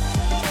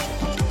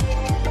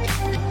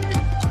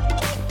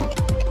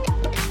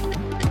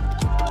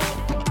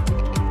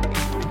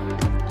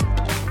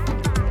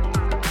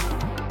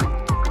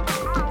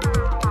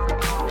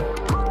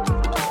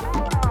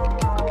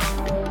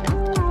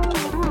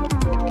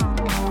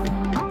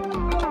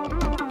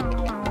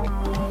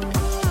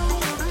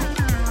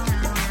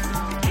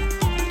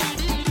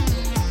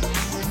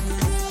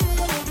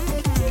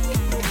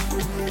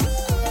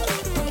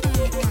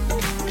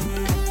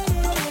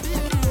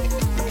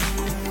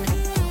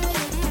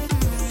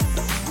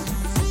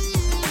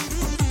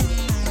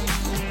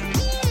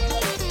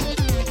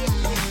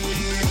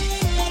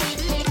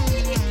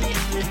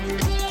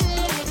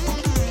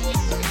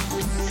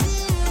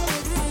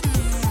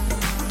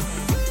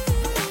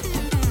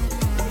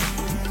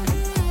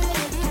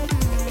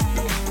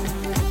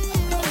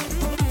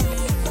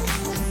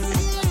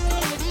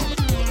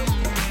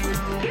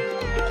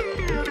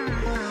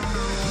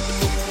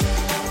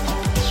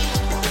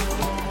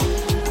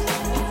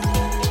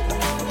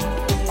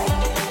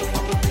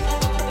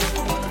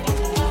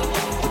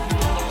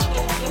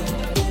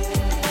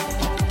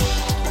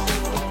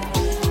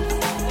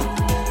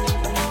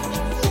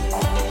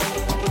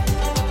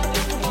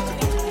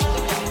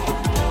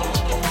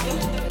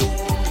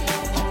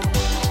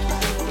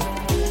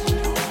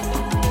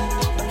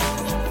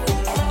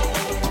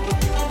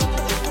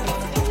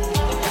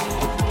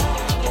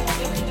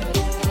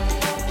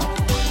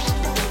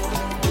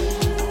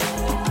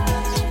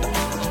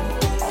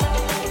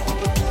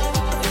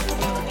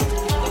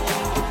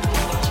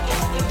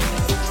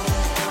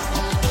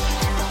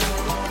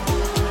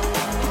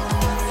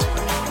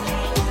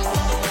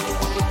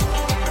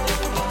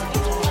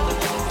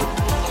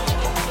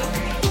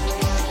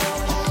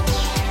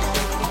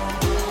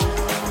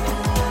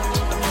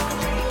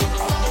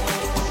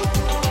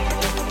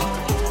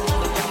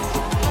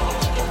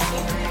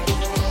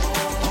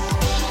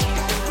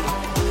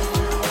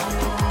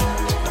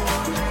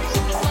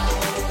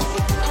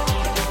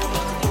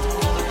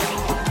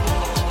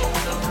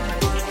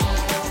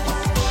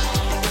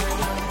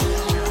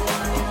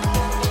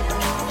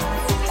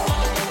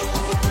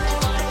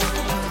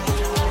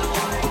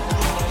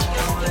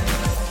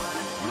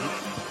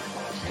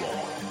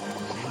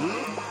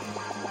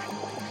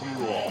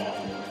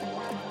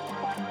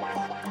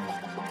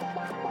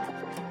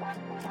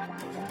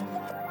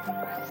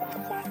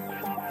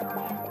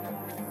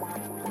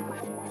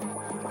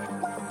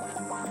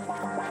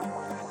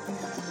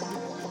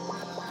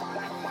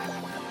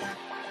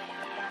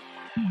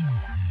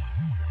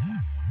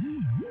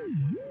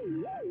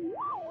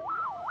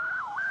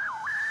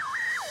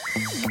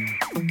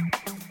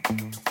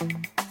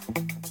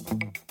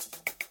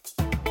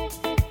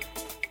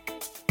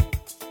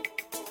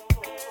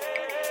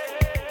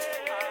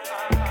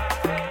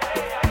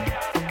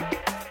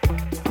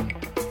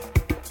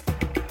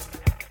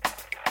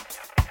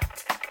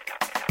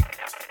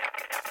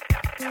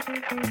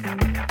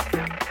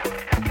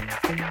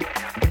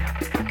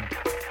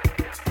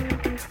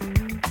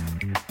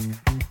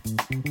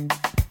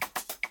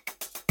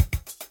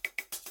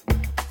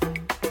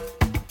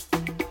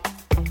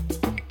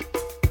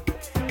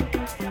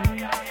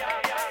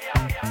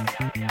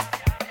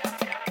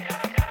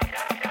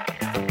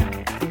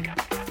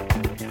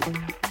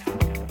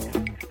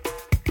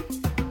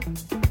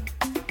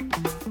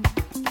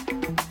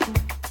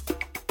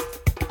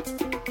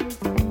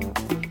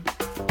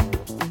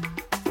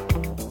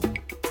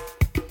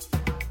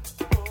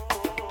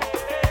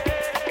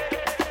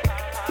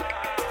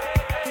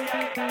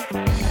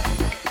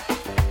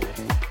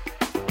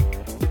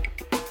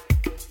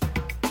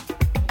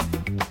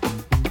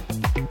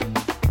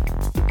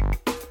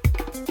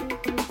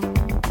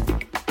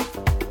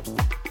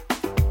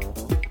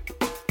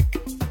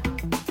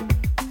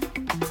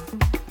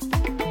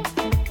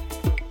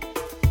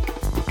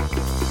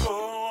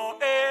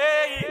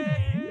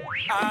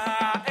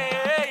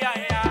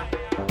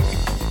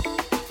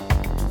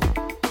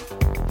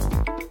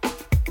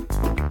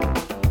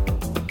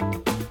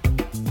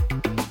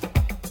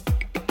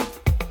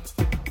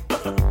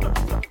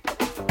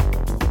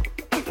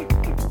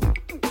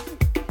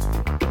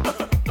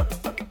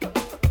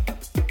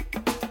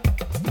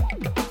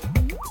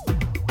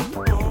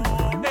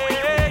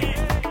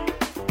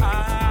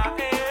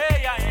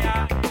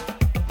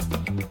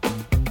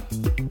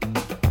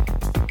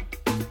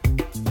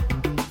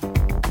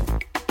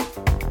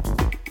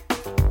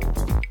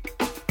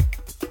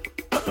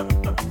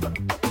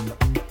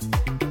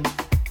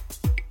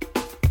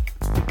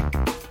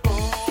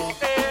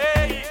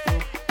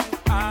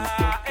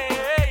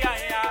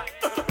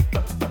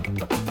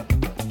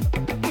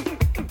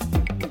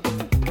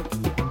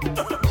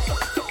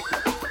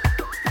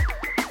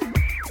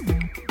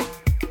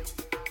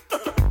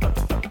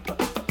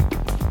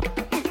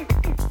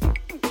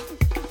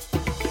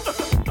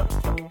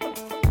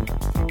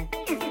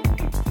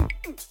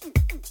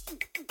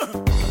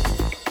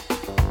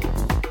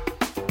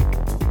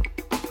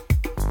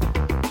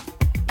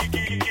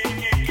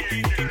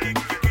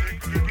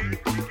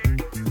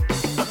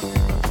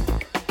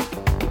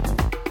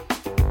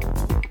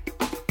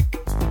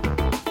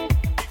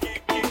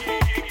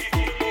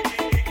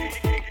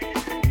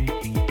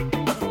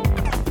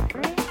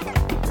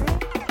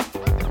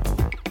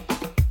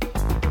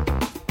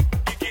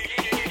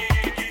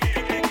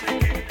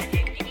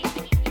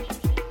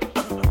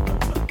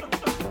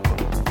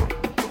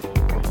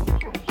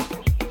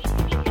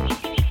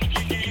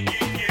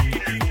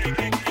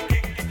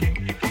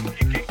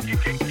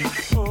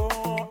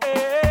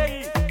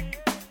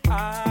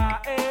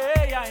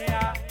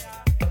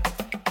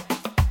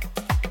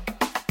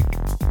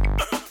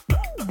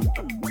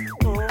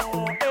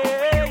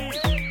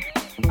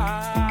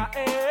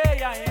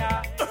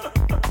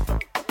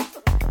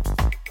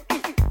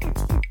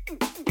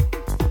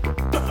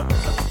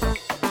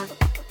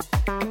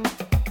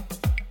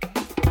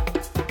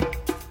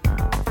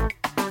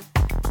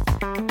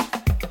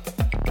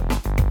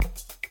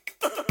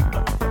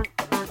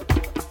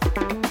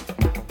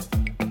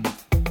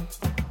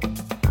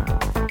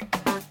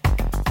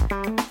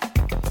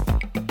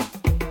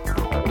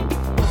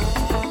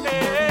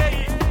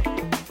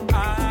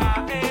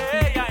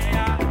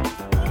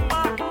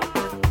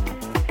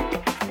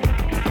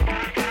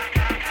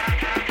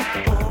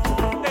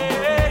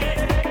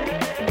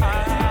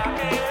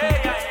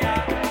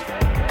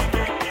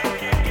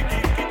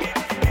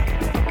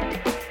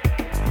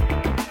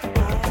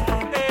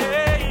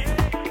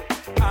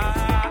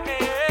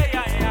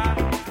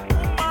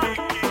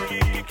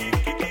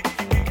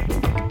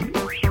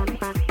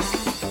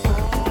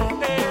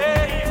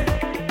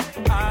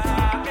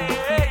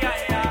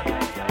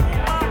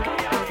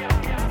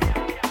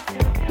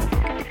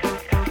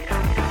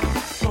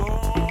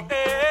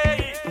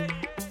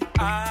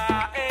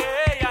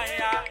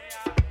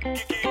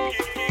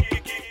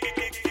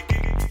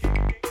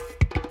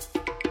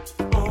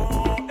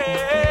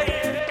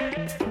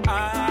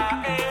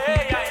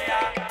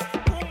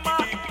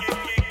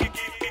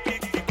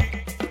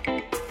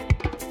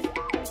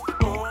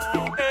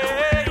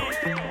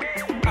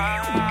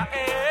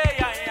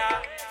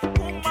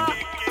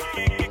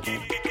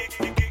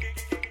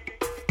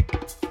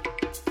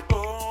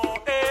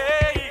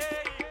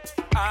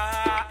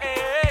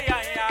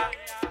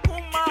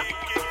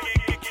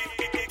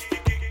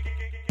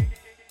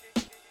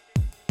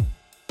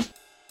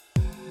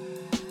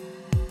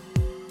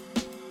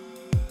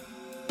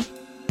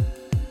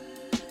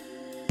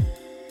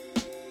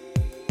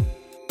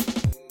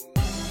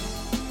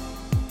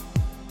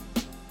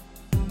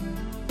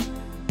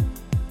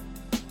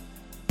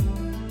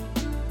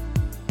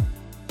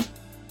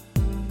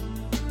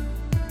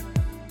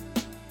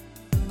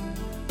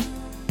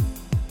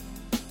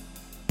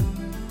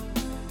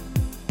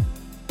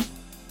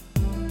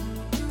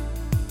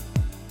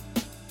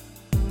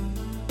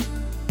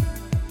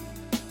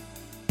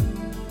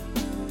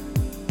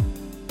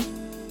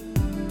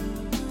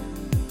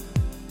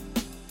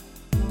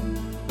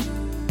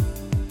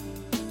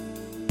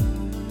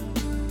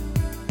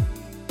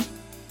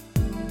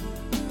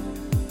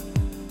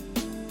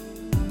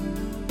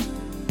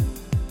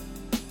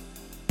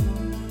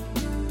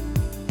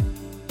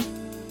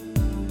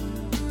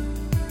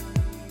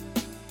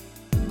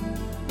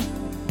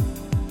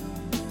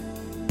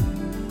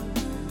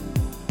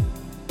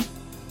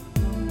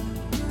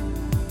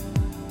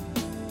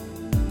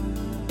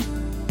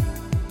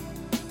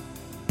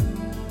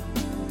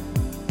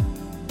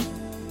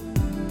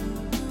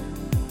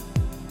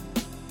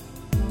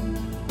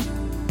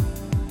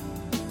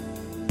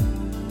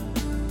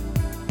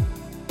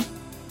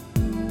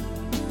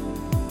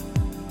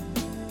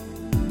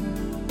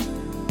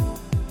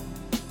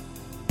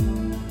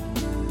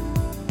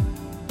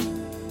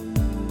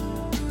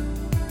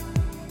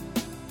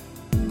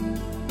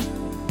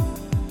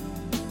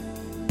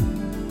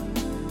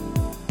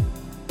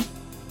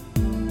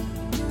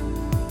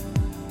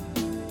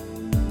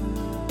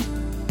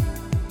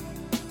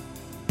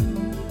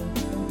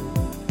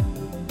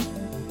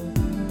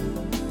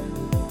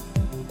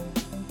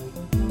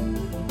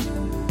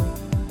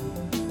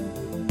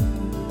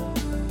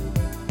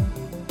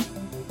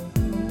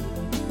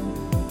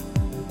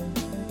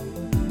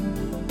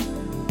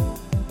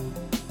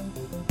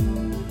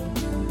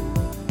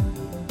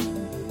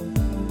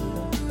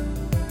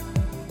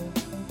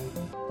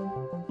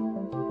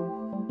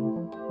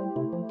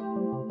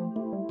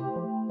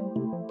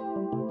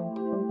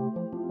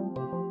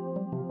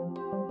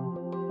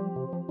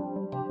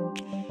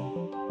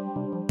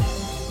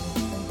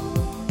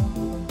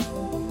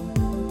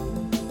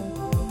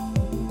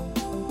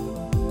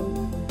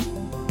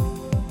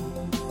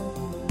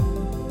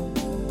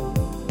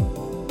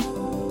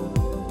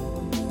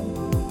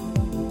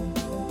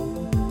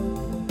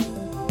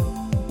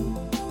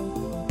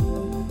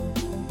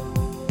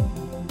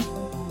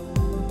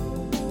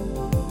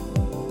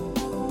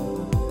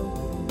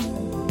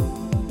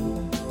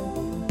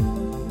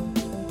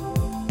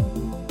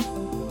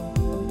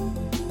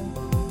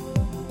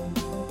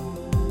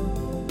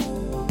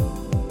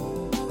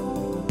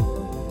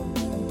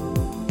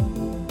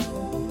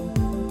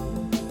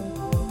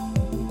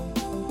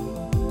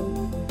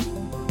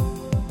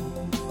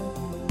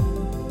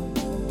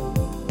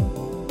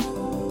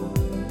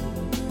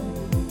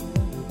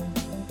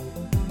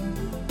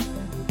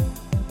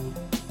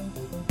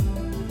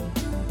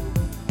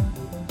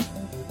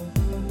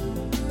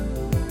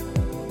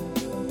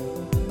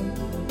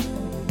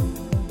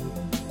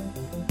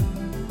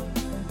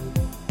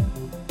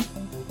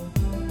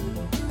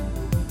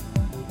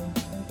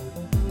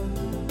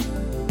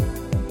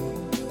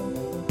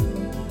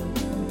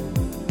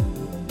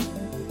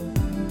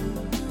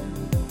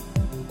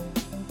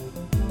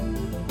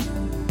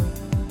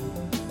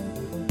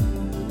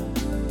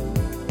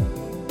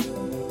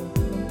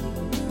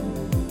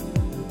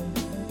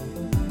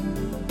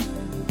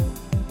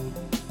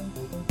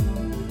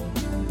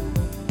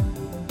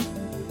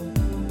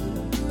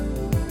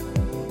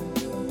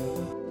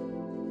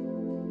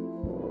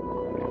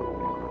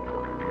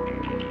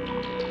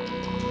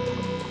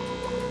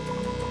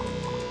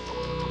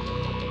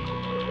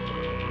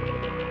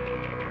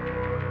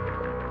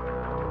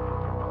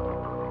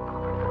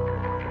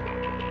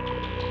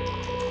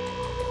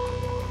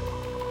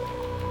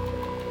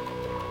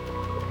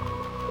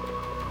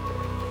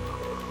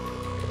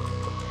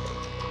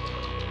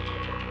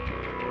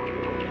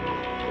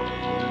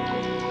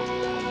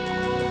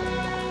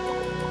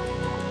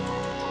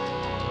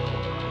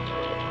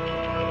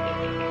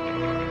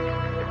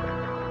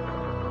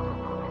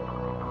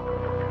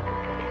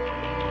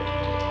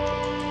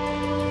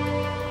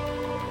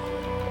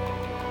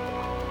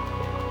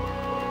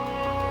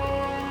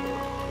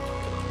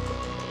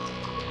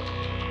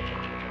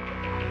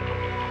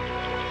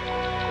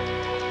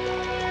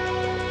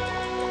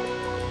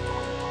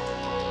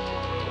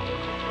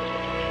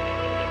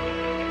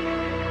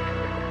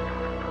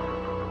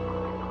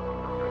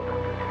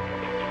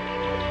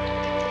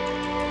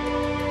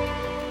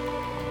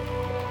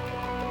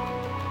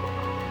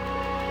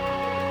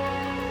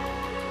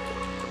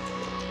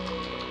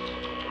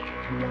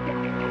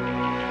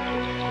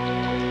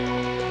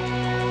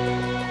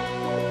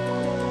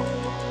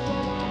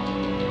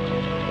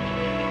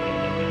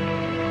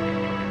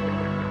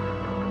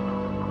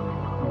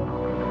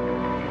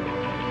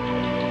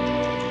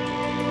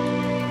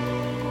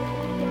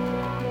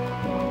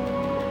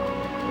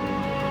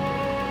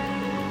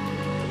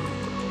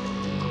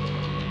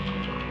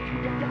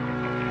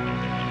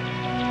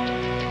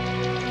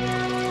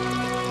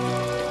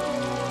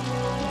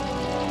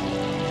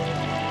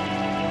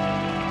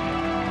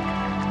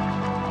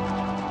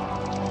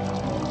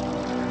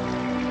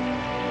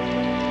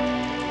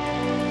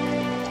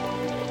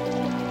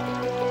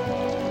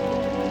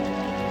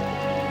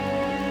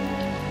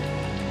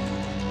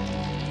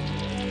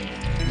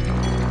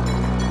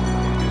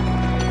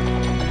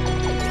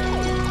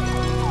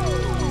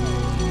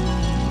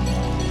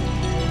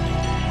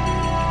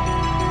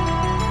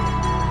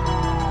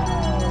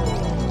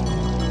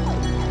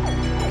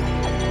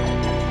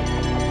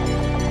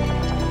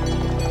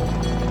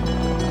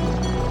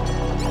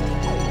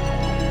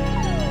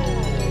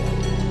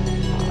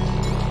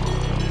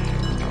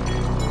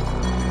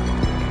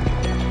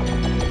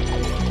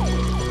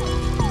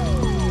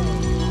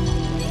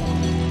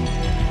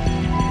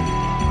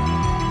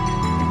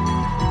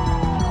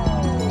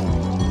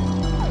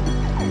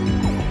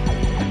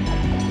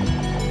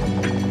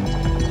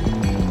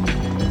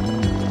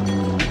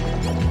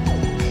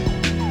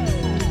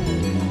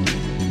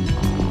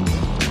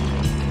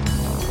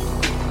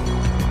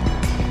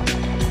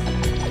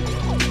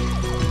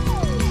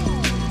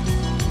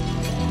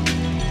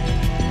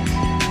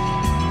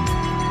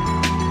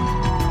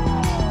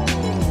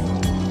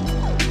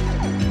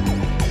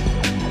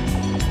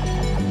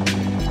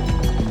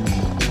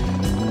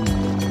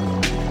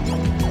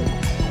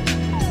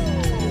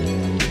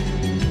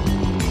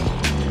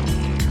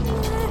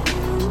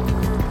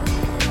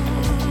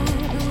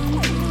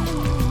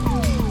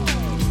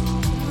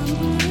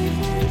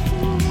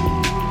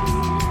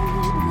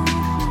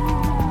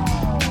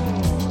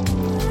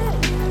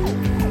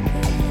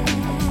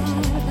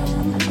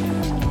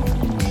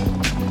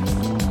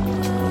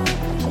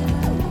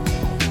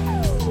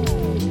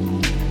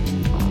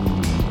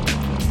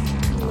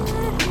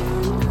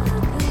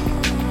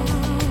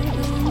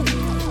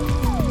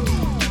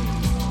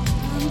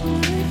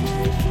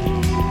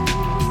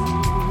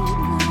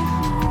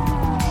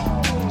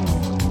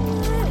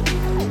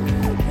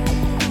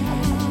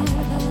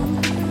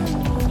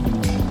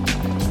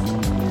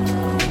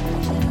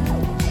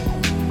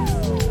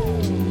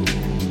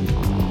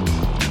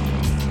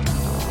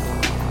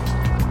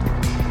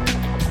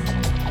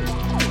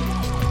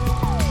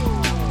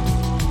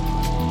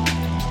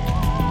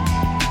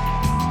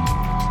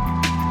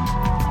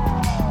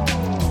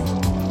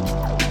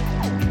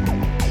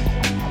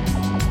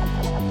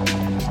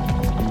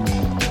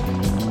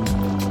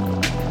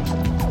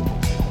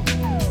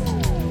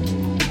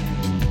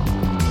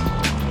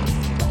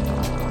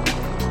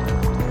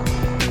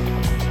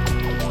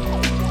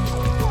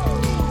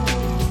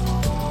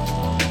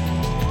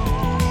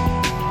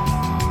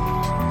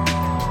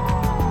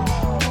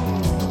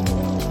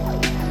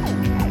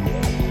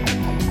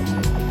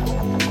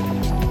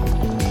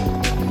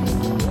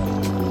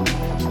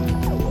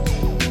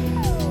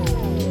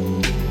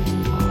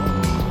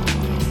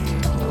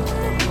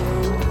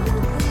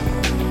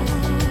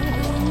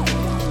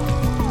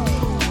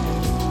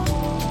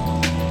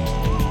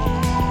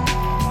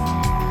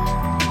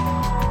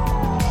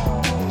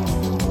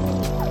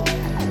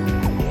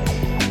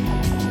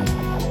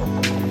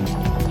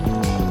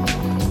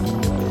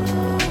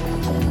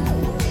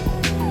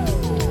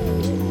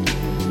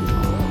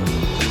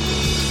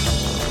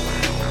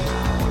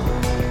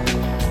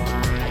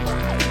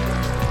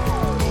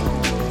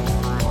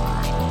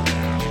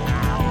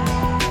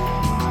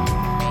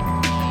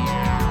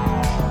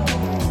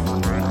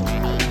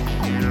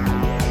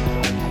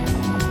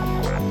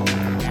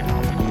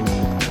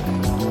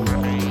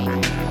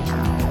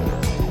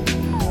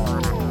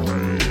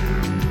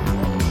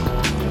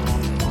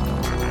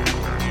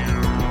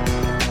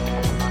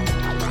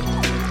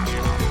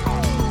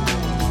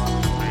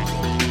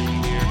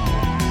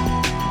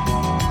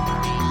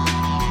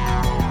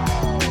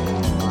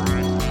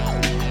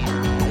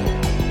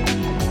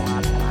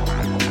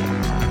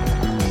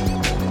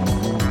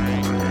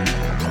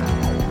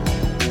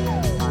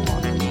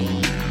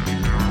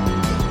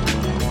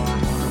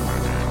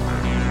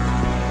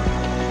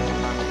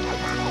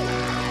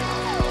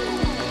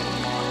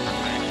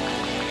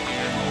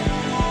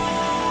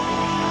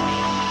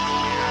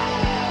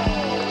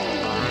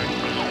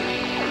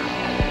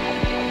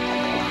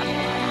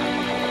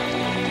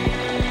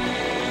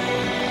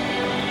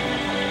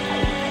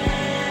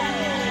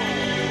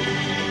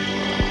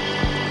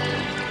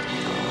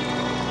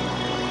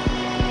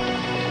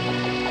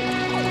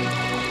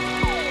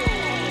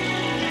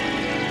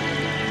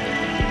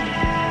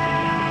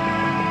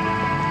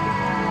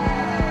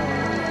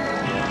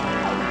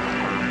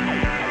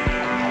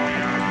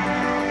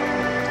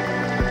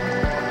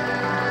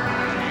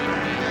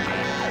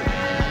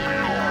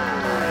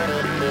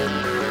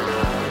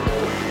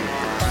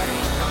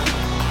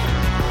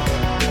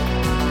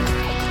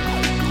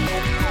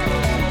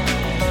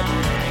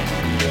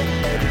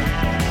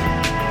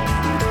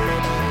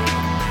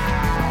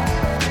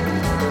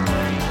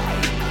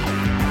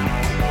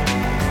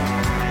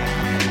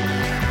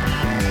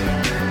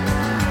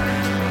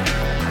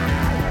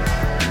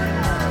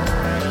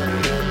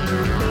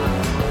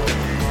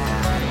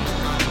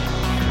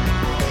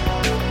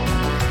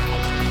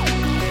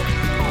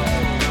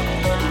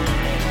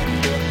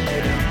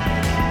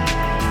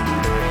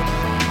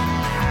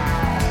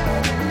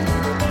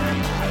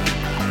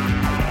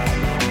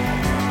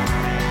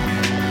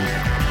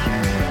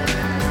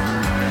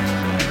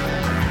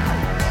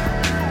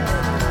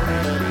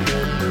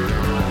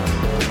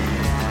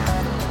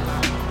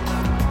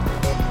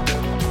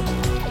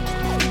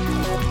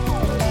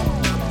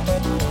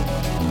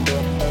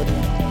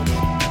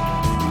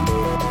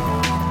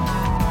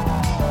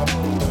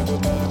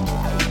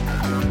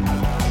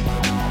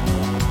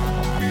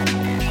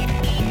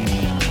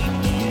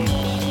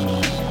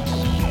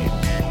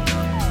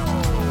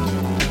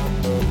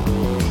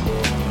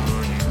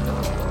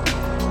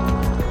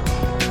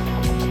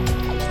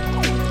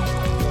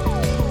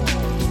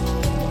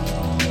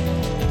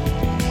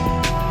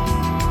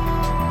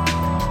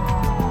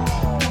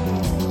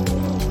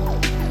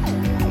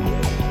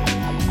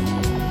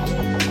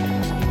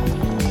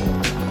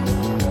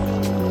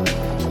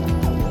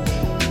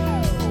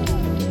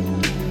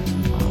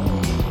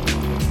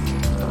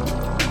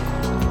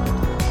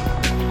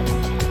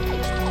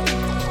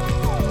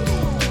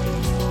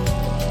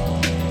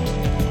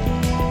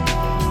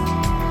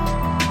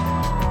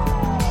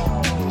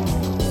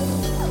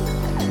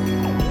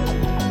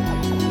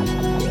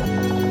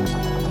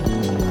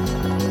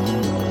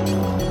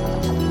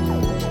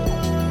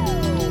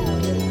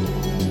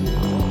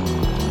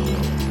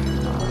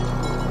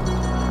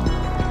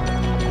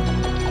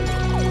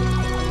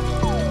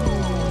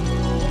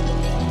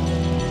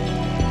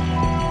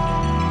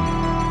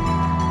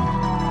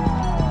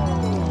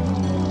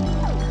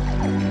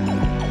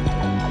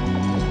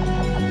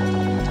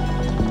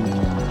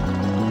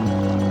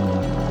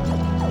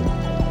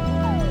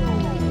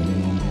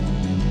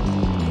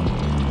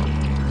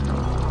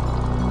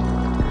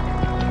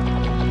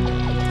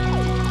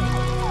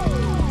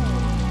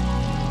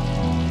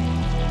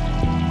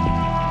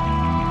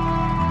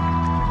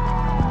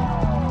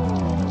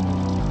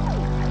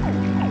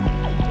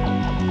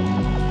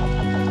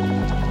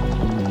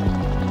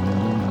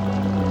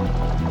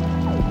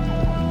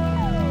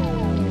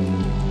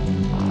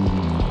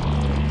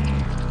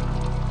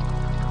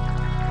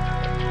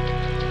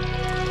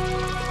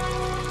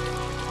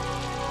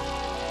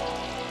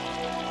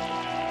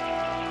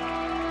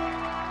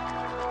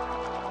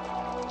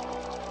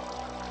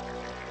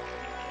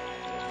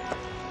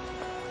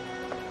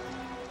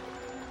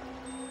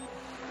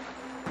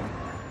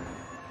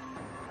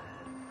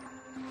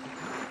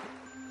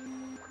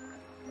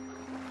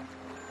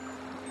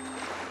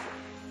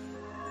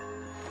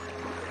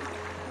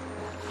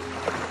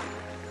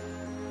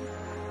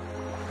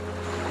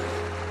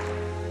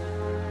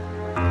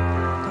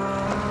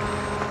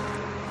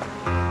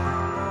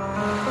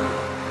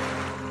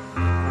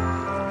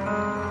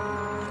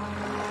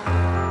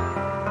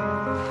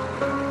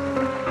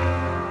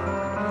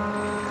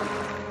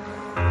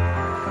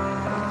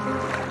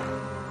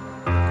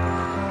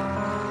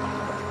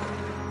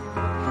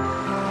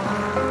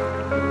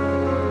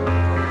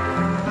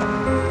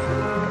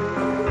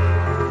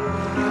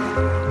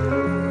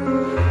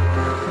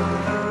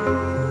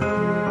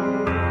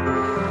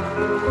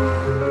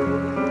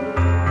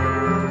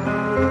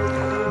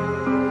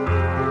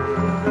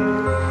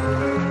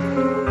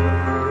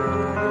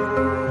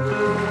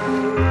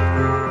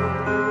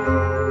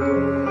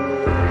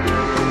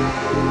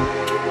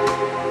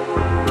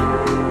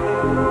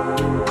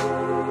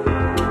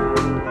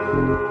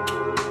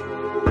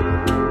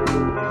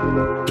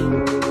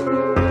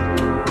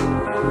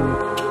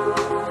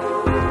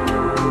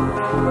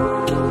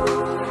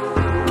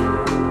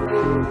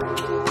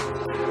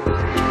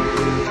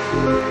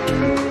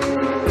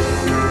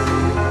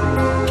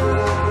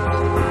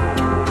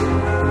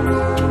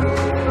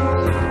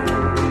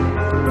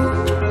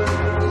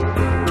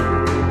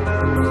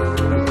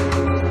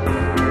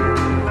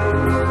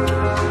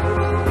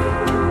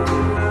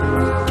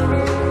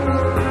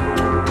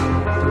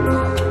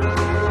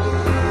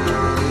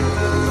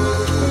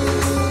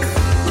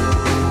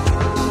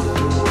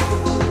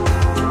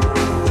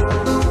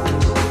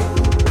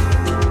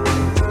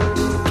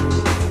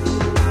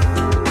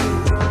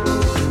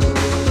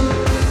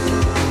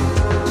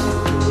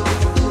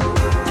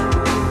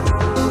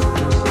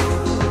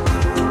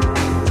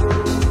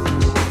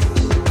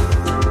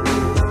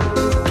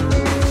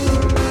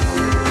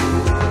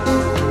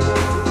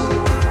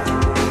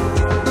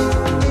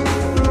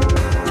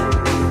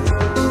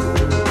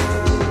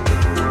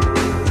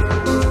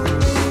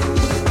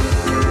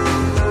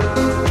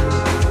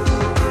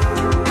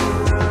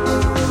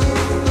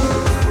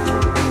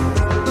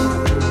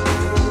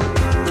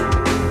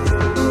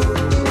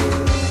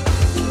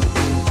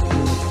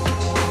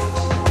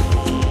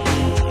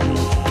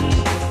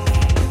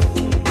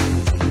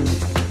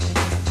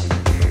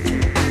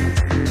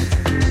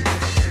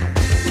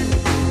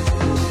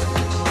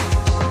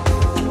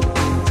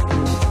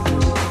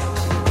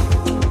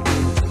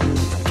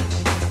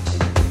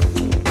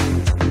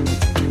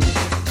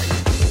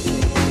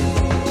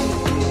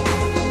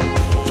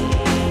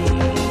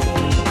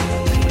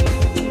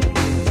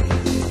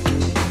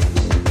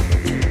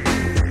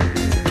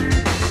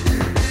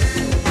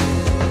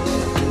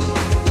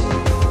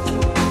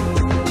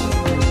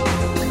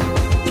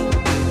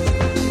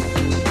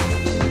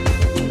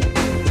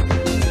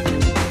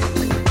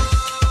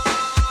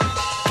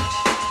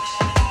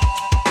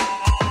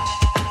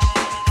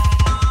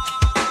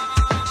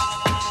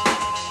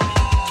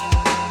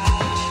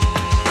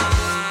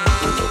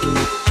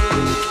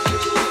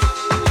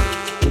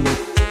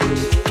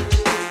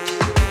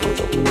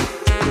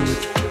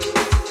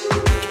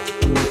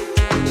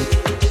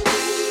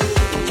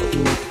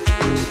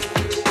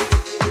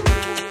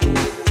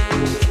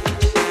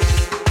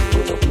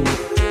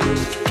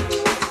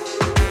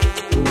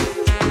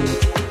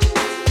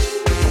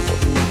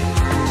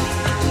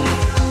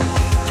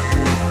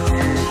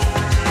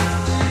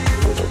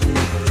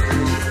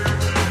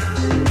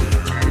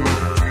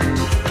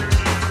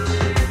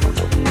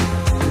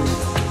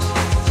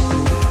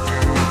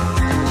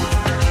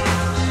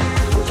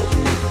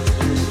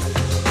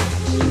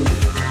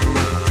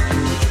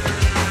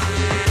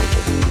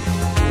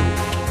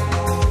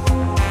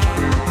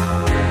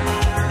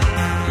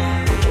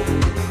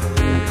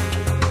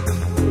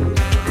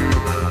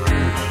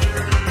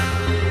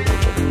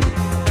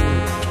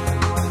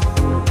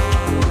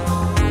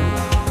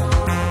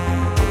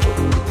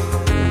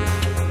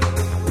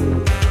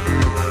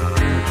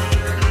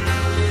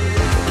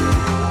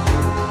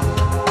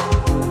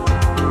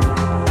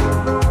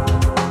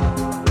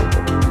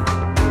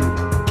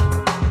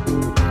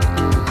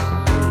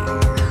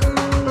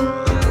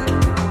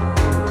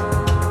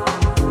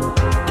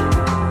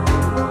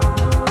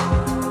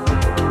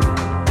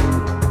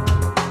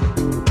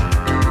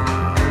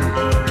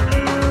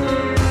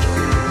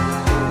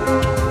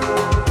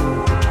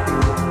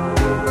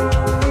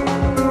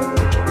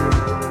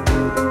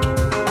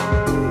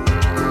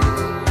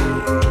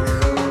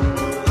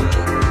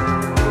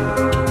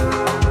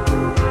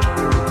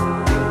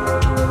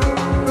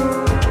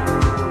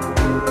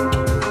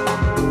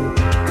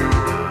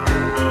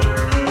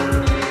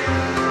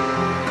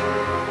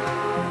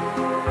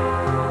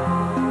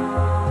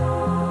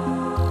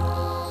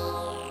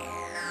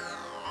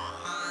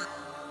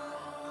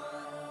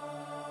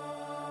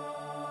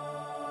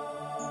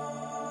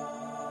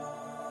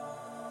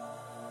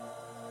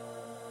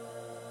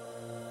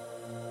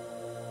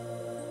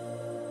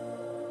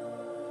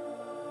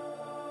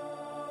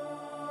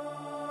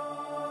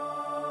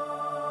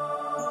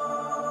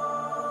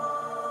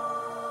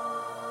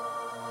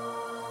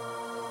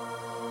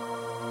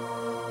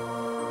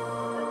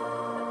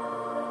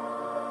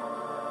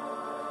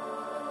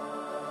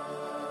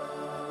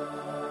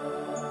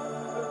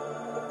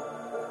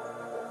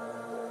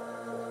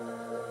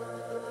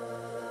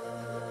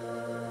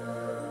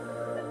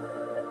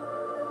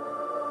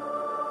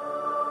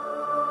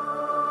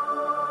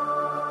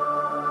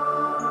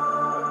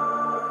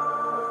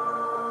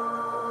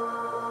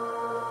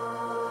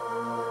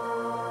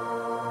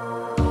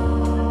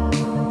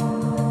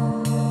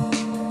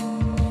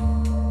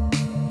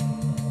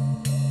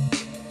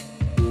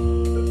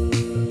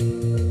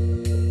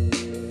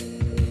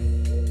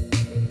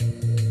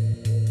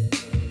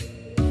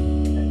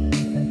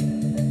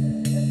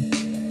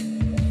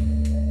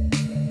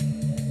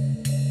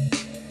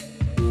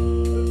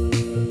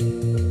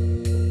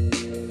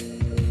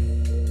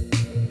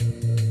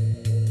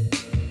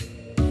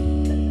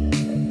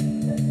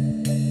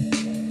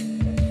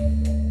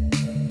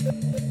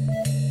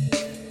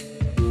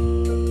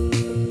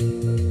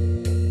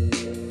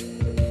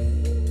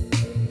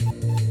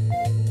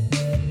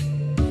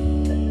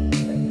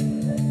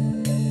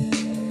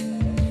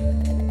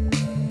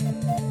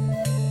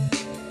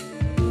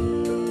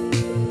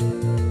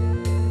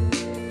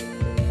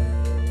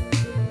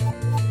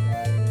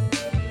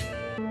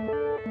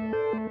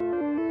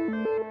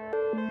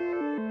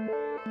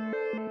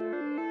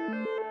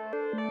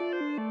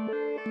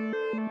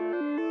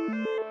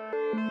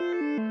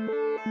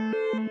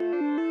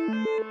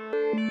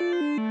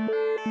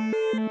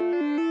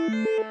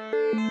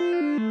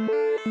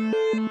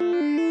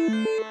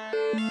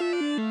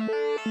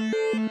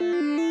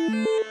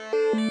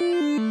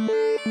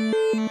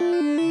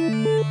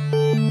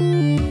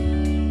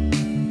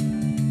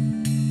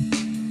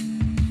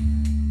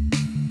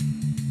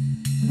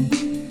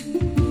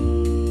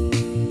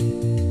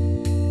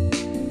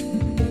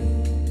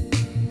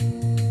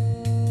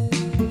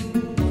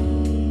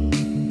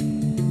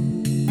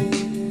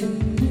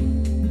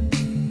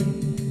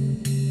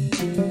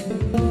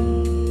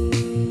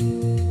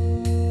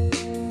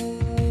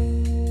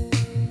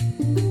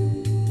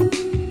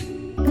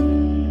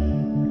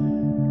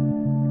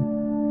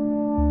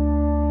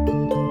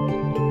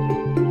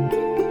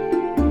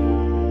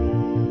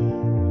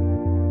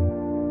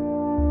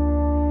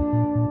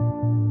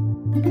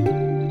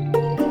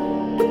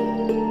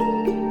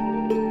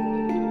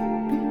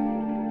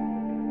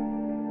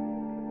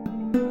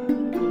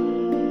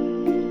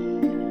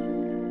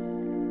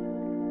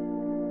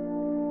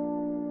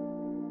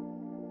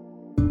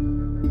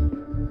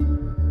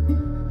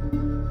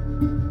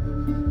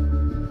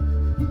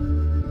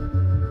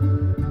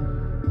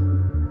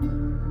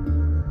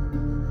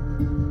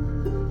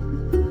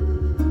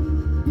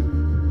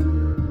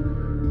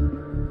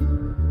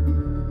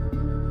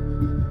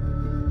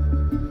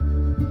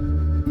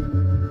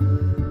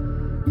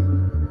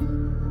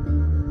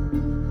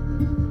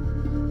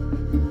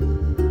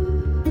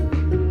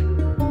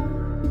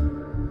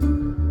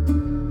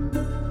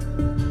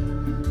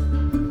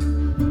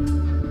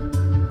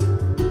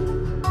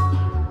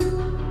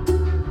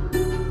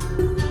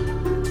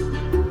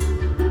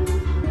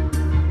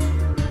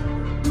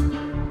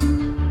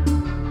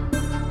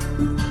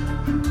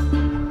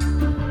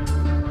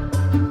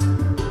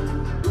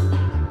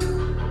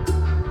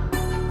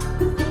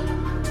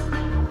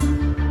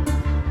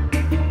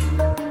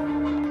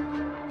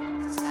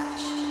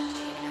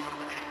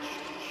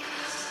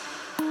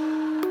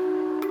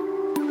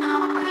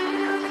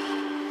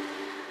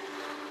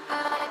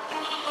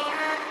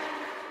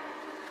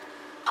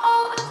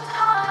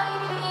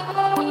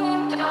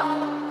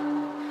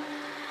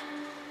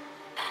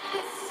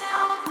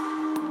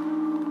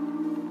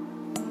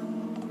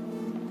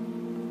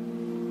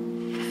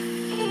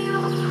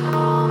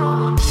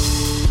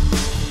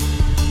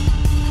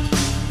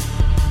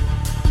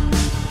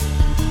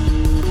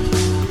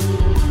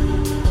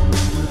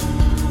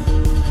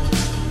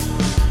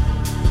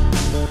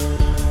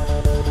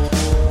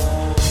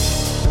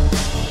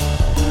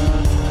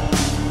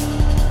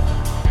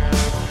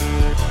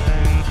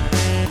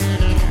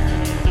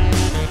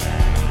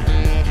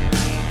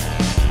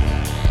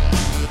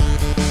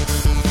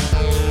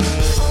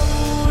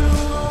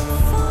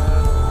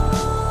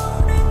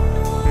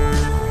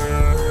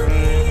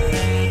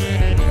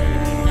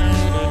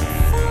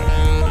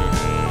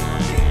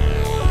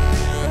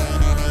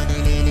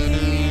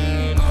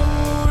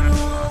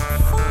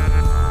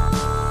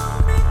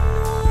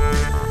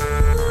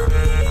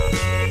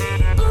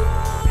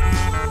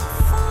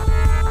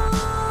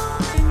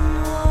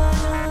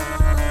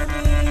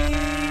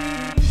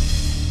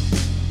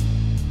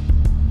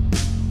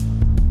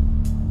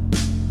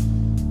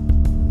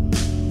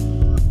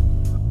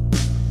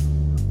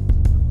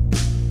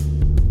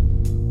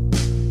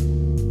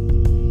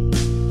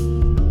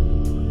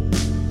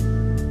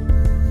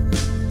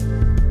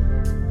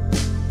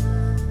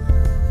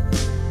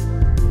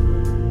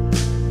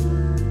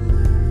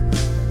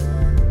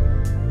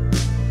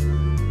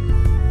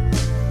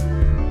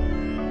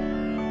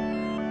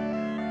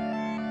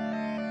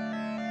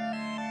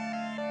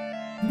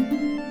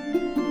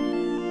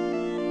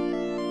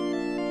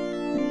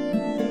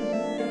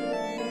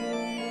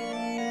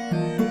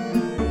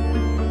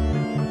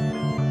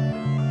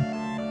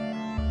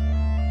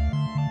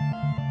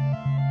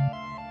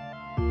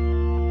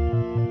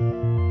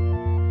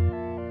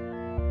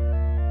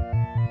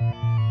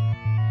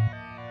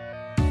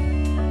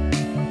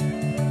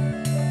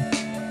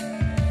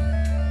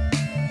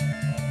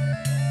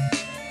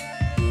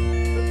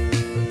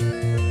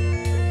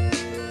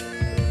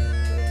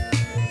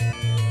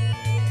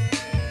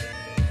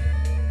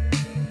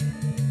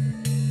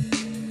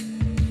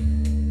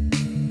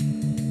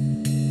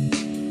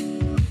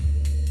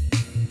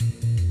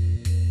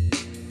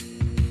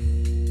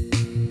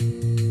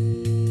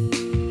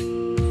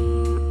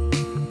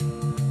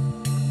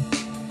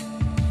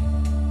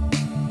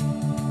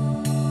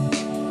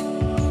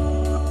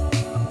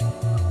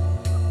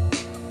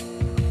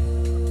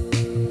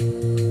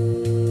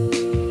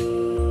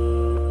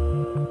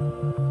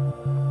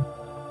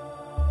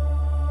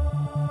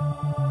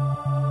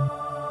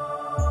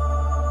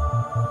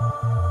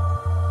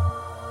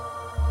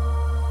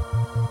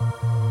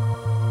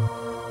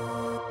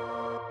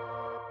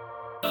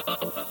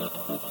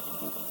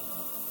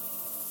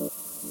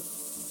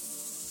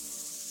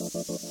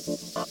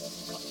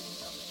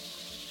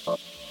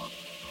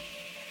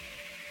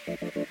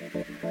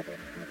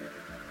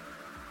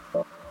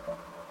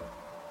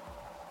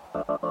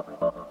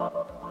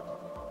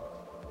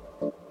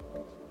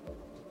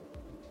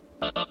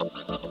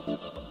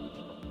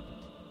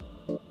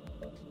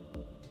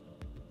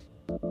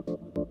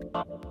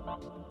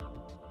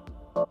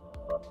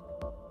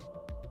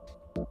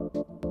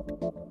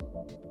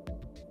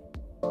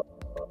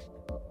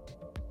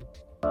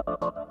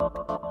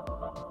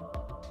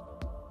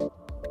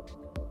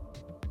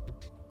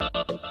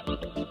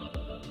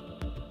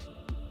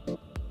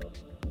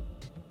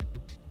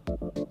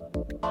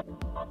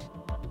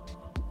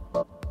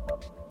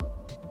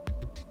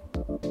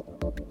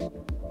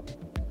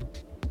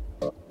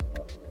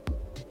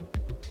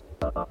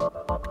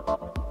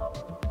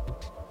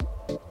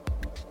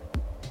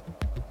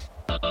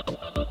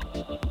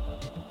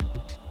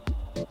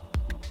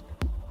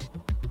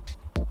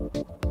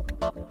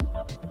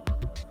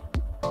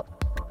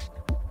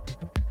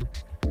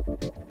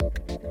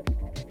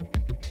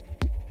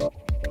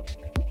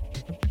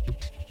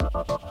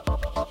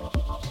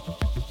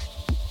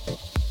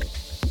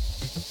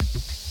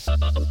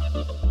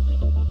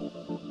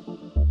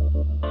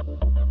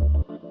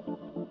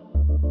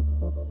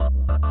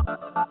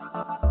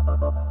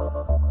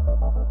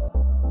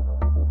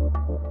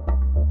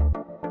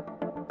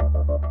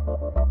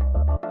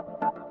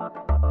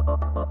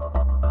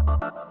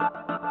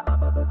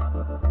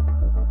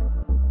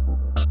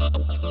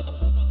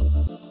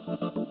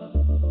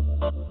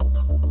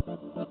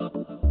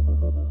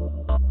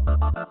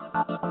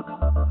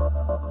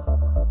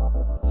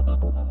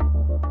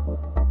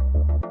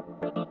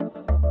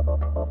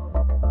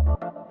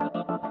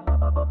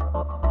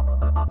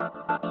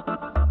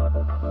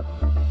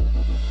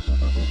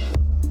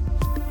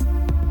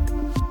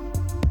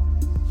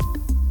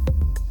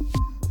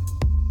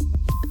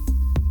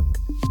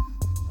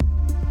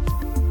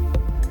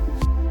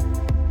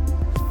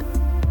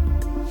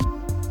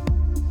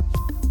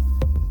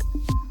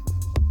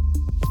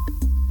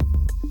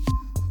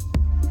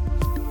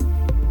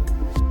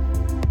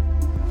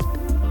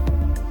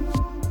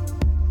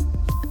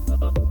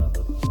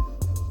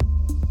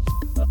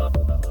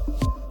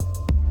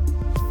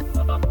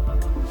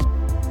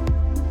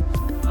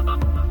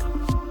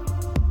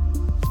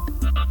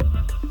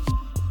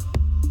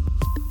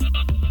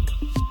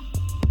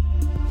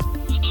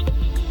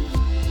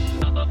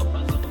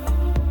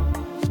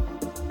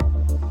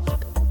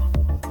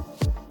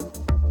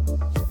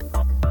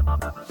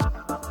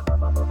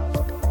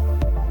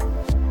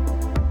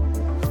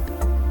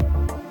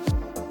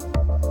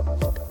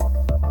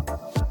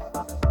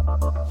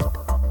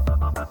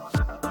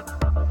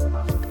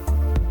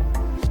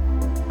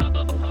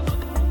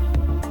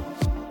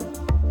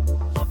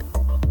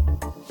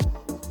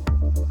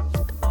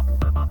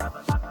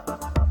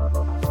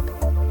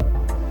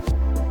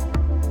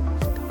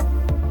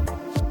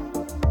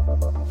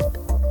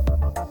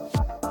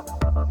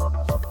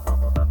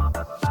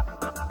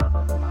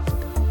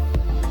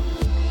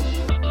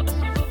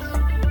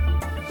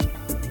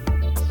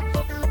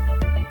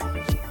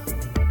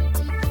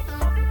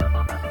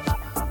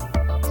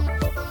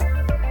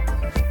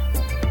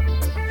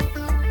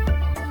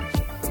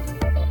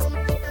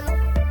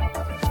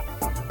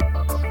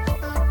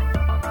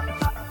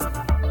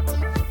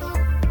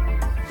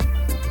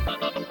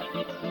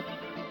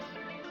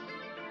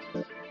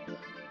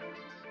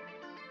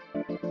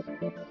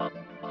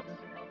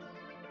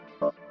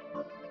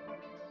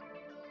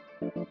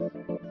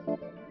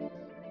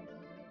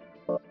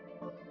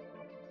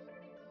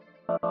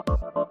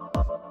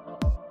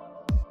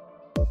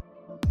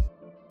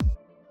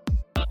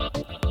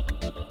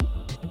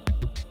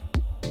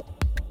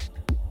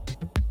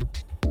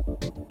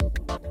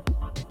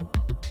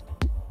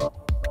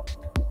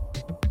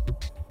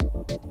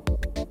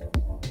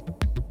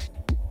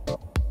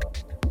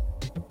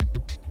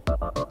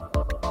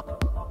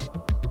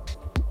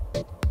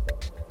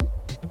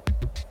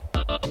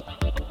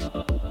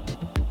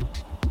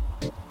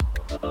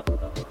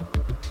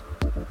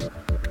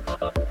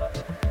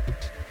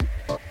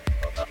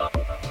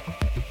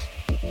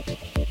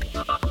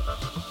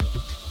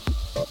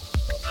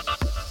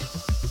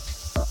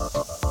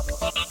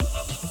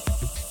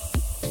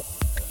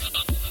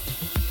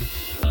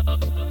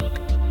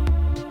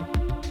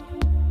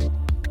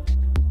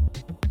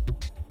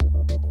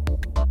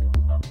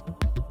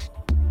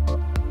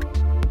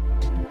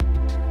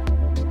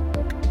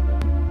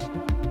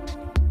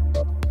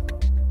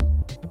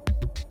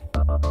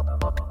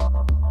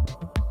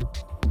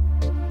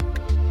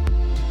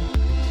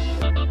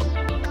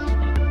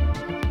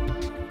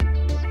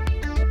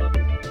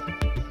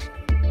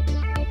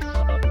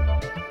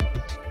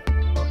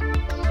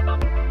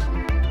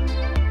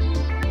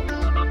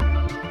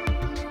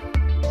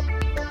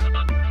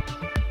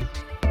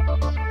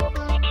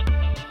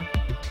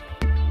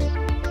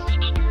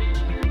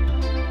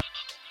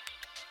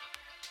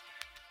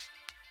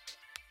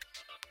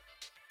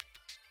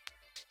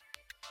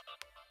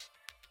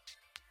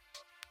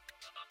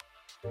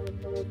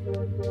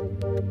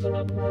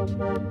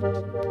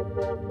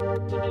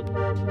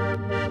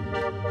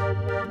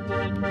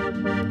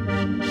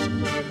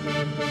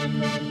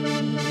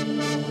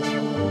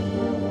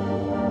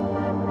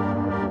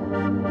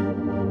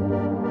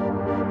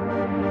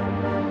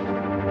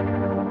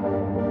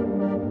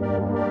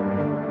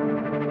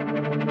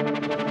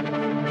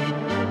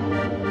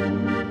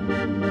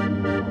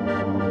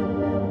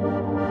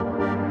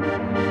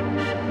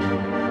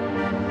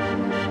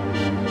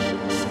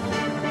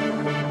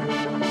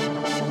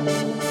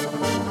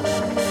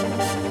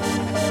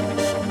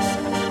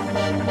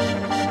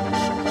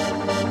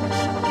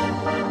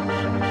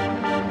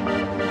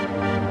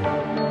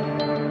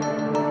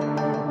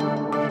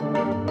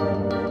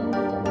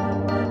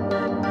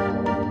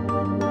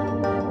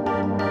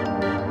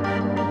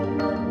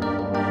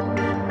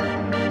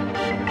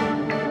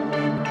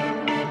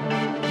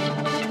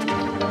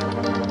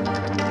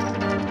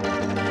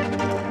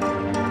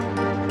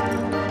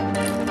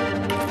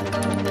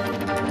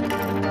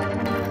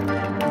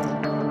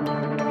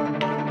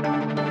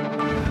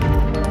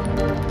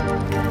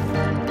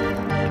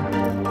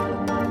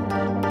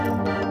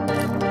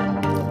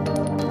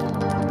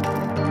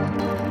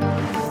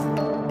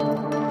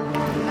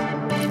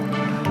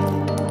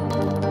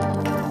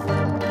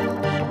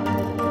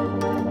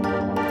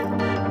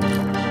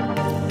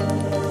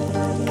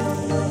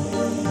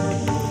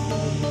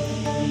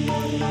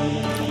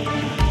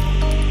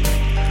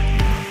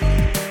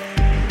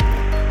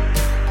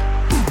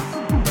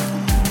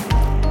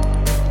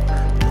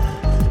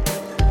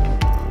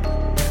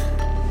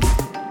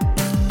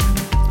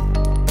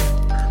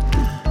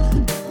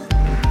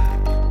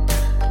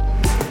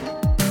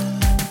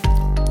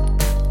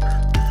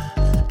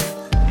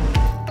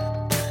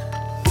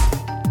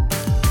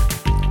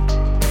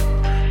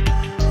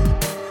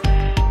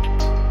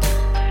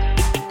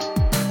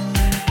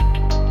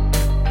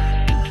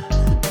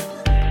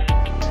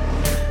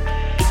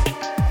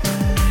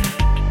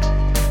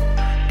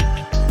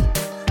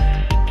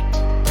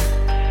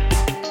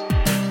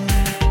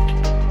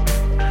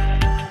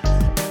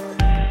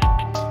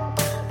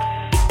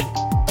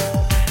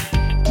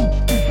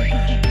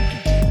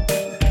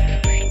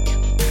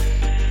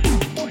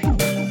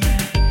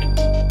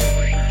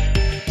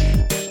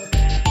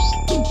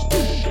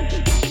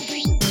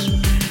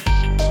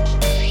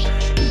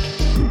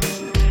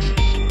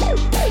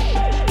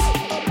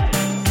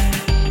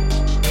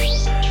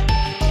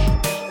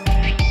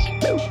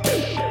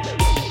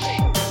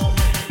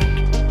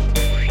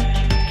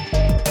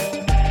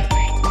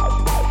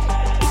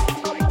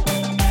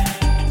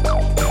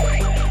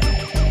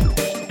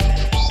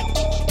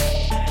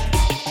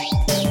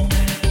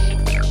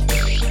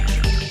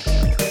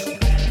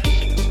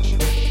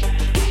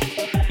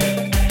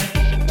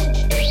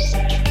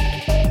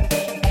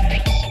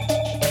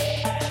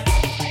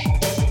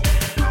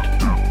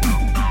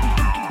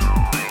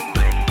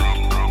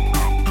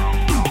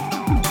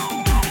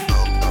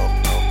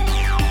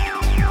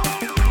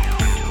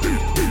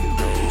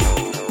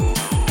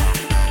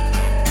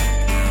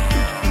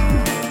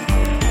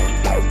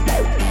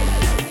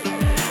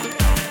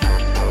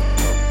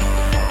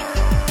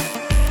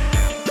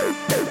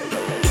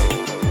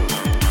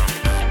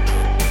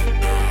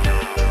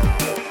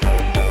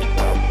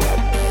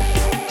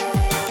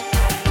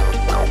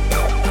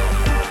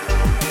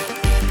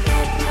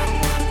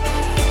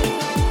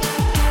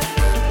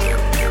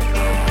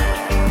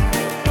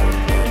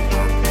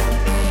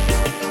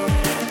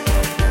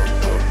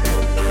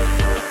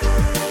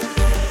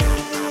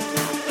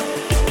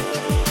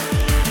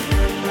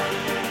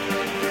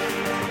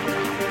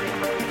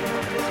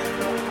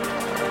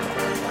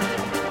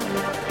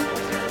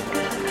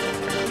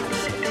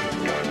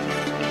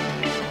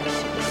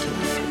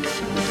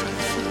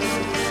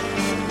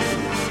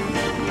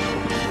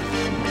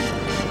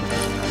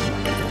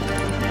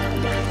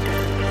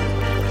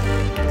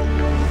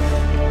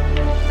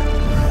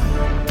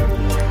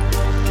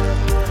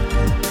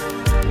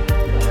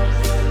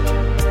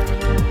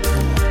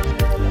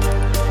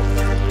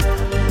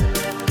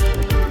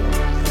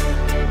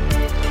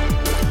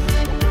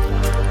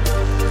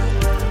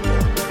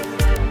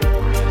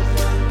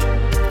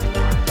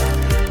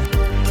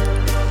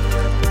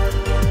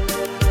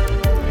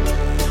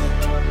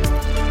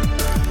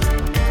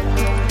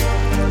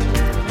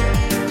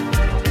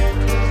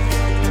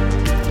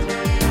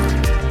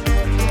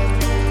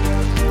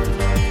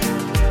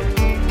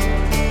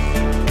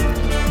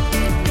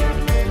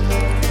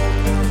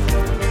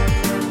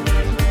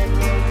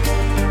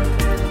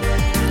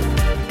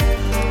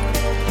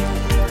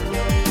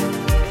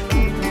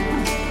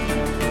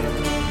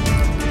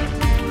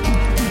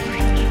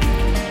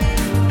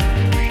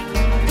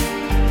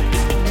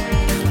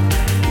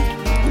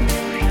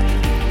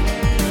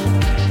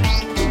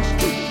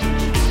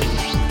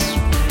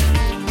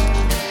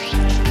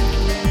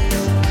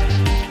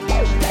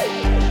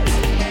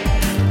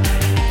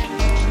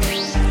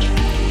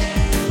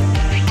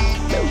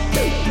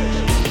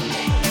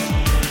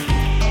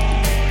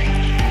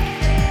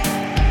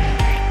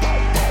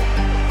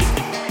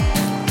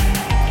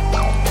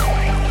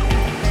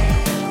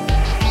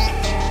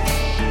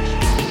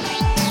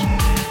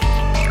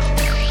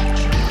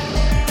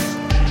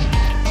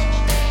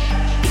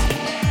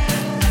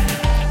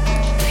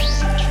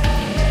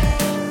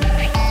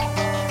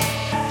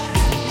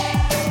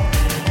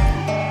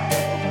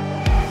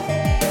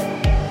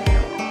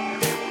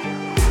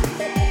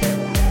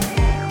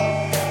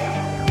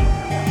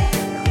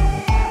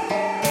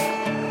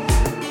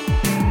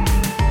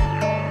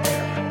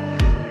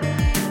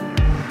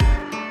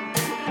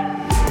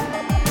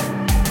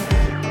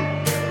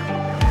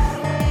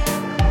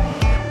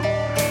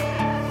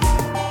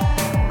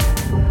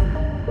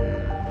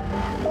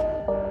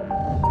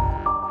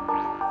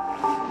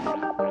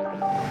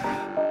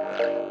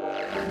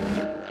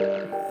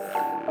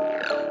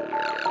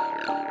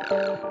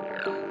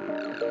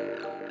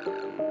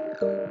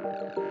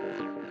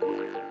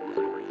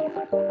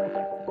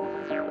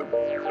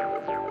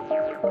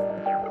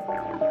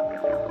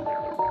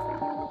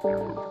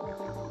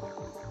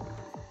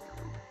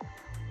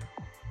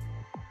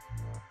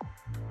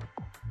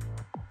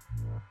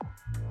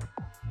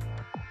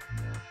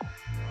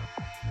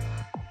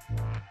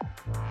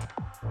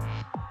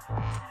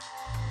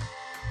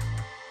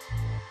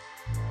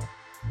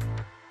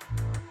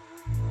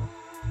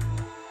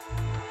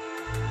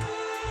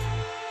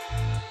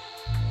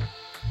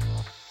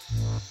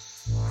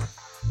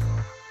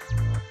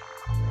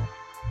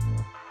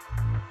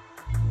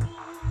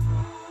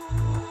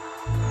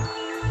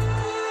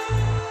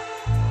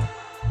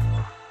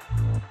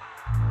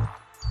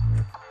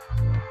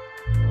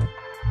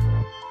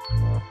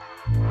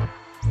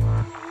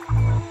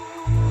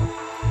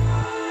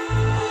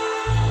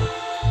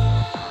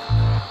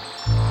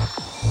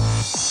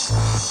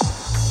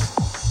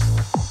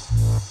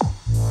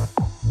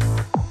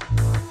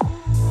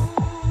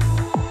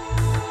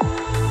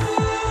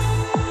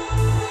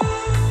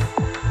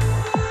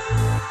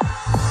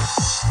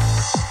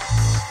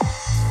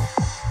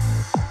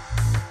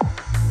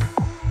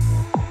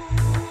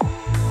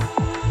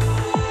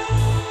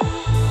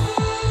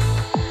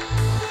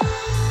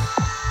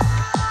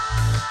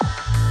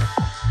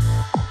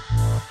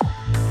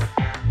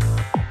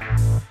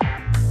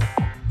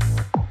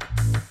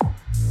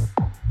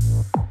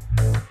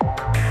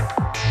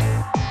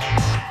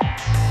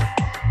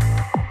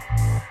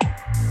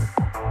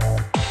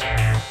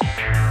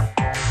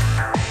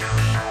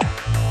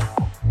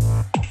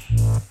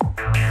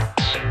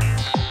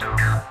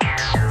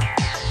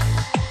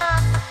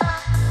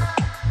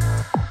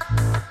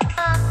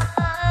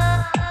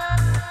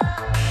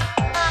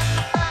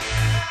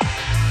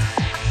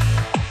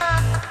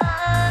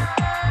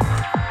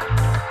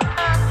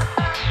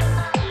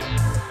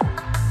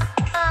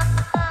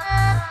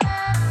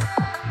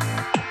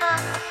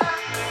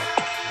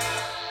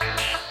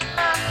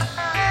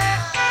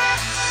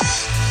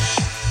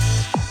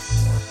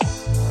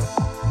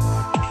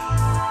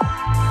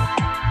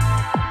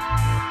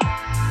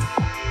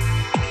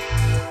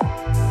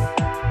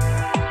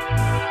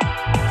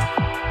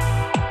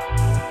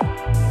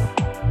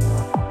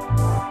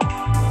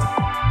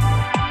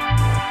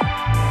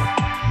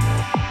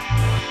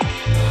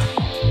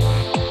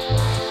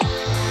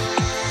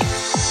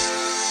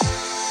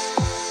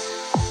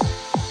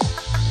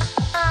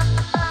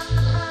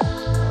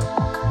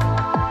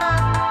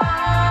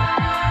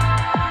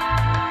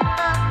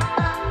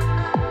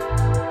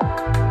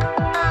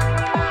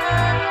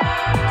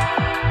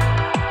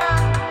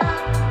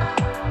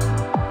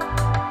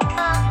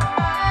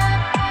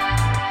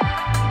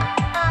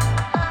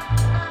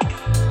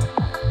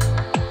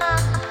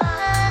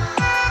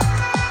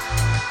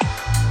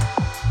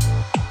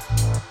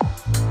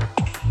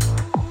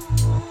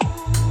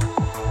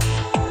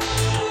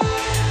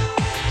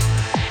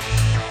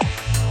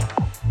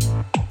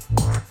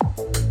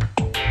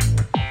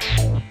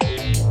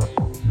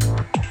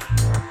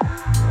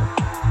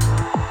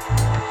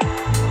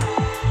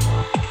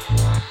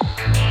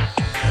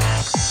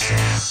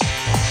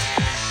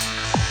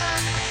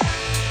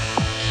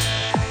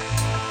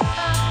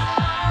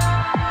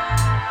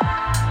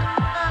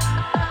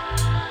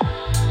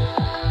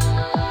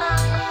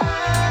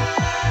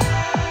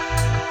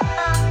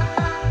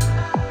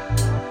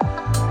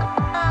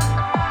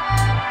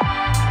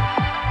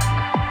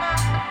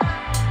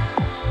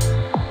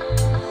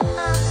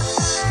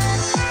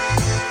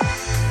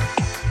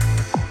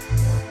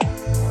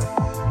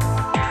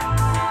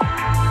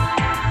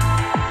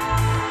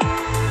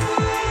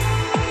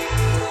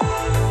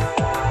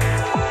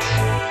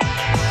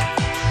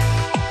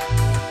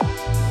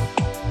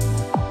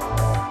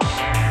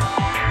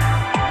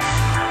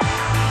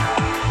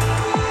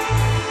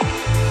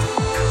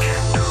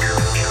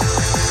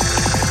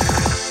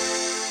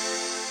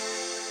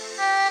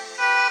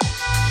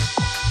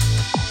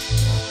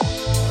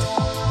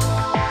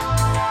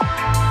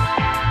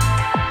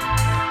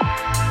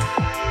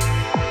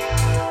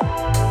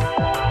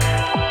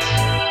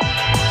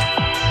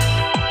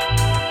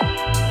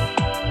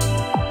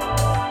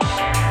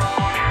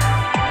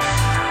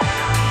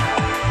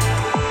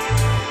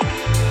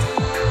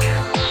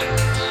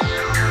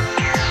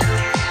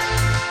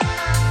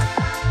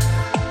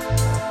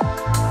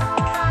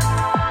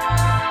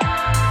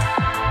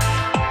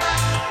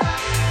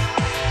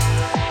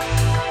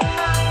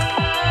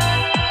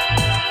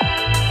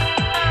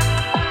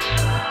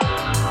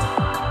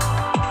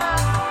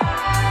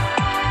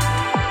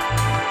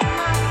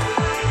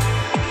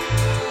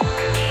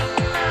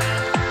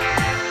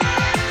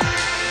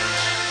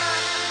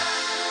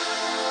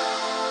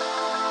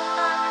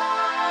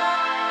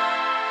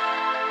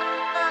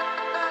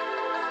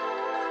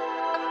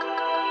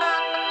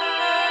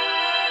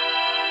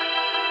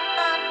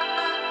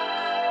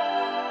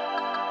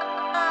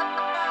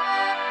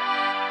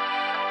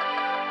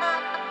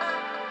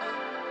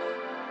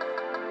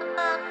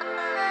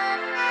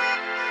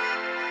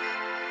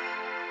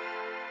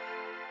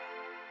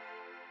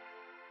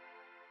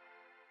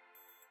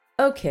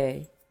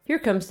 Okay, here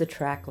comes the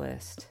track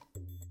list.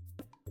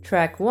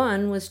 Track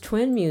 1 was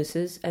Twin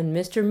Muses and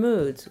Mr.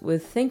 Moods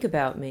with Think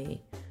About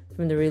Me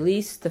from the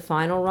release The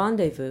Final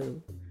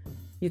Rendezvous.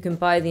 You can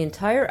buy the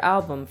entire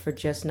album for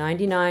just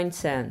 99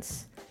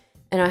 cents.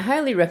 And I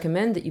highly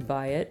recommend that you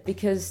buy it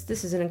because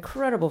this is an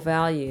incredible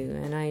value,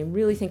 and I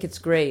really think it's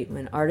great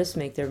when artists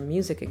make their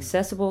music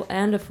accessible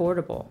and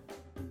affordable.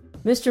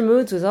 Mr.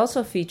 Moods was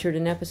also featured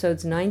in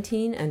episodes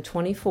 19 and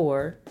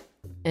 24,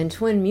 and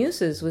Twin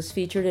Muses was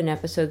featured in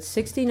episodes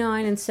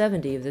 69 and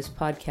 70 of this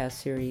podcast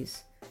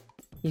series.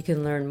 You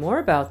can learn more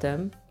about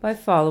them by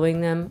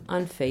following them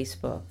on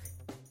Facebook.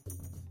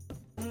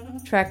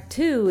 Track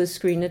 2 is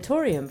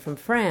Screenatorium from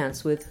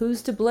France with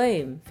Who's to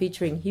Blame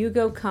featuring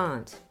Hugo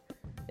Kant.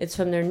 It's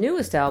from their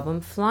newest album,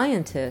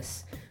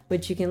 Flyantis,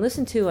 which you can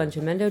listen to on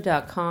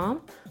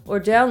Jamendo.com or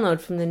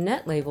download from the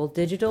net label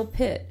Digital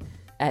Pit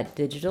at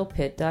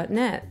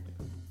digitalpit.net.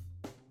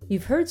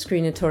 You've heard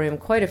Screenatorium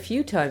quite a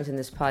few times in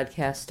this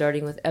podcast,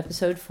 starting with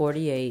episode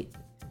 48,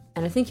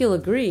 and I think you'll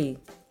agree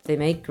they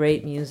make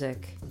great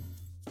music.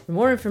 For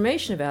more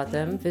information about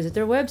them, visit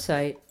their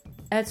website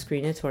at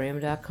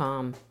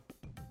Screenatorium.com.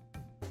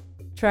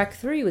 Track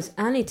 3 was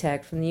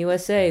Anitek from the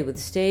USA with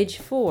Stage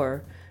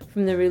 4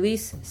 from the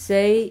release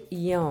Say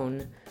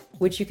Yon,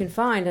 which you can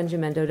find on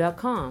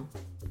Jamendo.com.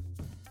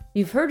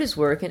 You've heard his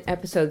work in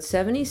episodes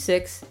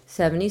 76,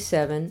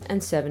 77,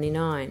 and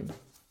 79.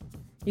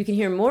 You can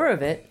hear more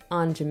of it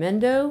on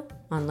Jamendo,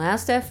 on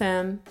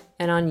Last.fm,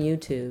 and on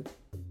YouTube.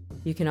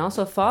 You can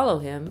also follow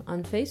him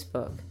on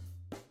Facebook.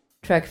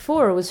 Track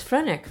 4 was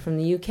Frenic from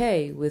the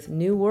UK with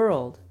New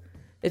World.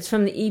 It's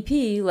from the EP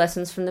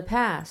Lessons from the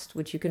Past,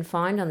 which you can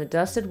find on the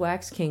Dusted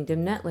Wax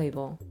Kingdom net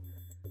label.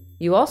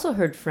 You also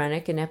heard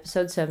Frenic in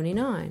episode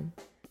 79.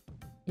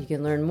 You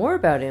can learn more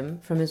about him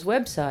from his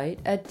website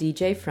at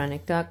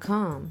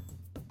djfrenic.com.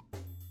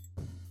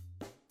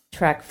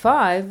 Track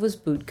 5 was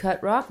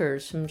Bootcut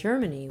Rockers from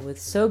Germany with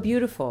So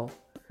Beautiful.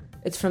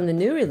 It's from the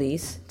new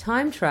release,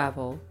 Time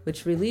Travel,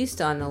 which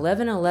released on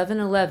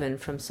 11/11/11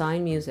 from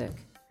Sign Music.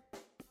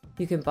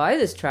 You can buy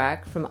this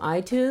track from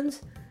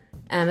iTunes,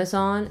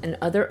 Amazon, and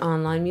other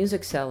online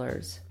music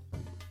sellers.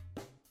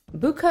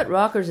 Bootcut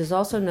Rockers is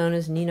also known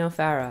as Nino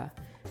Farah,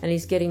 and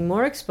he's getting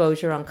more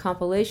exposure on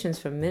compilations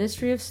from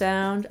Ministry of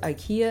Sound,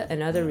 IKEA,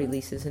 and other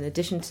releases in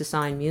addition to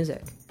Sign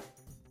Music.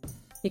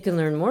 You can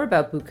learn more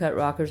about Bootcut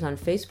Rockers on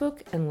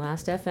Facebook and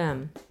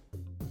Last.fm.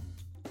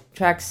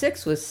 Track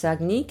 6 was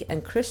Sagnik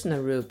and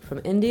Krishnaroop from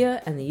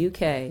India and the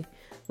UK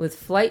with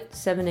Flight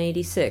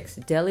 786,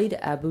 Delhi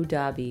to Abu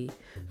Dhabi,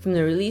 from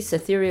the release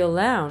Ethereal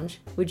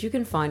Lounge, which you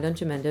can find on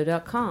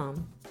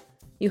Jamendo.com.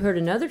 You heard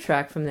another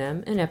track from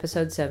them in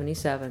episode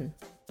 77.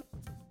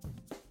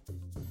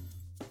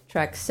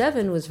 Track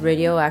 7 was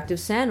Radioactive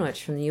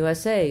Sandwich from the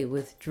USA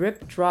with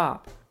Drip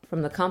Drop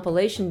from the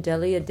compilation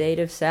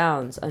Deleadative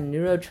Sounds on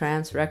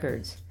Neurotrance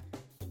Records.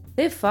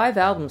 They have 5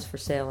 albums for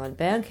sale on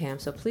Bandcamp,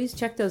 so please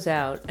check those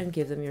out and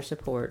give them your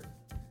support.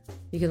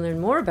 You can learn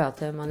more about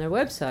them on their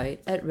website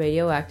at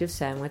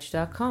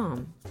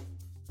radioactivesandwich.com.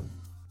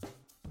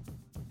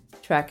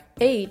 Track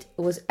 8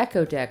 was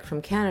Eccodek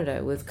from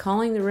Canada with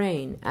Calling the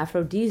Rain,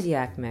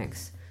 Aphrodisiac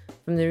Mix,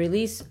 from the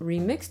release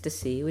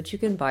Remixtasy, which you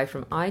can buy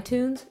from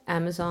iTunes,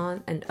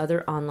 Amazon, and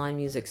other online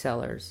music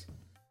sellers.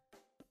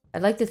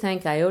 I'd like to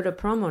thank IOTA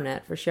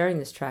Promonet for sharing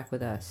this track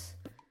with us.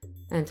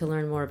 And to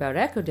learn more about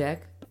Eccodek,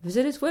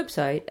 visit his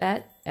website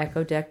at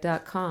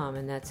eccodek.com,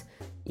 and that's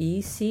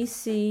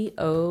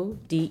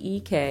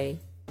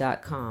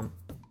ECCODEK.com.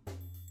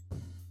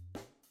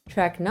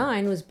 Track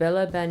 9 was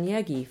Bela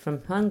Banhegyi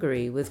from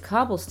Hungary with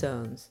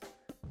Cobblestones.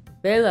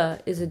 Bela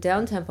is a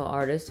downtempo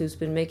artist who's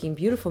been making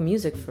beautiful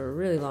music for a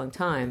really long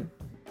time.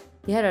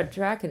 He had a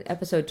track in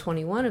episode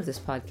 21 of this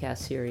podcast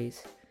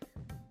series.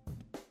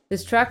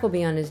 This track will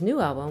be on his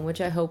new album,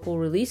 which I hope will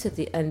release at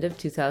the end of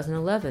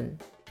 2011.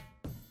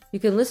 You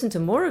can listen to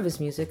more of his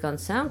music on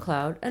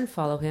SoundCloud and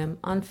follow him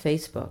on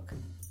Facebook.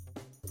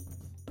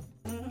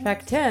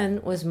 Track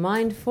 10 was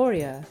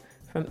Mindphoria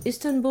from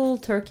Istanbul,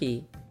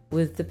 Turkey,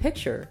 with The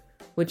Picture,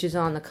 which is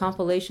on the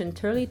compilation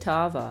Turli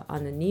Tava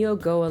on the N.I.O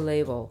Goa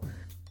label,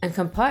 and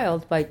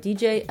compiled by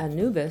DJ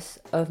Anubis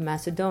of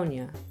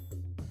Macedonia.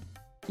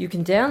 You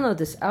can download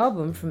this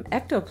album from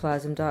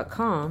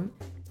ectoplasm.com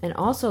and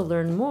also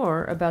learn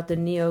more about the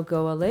N.I.O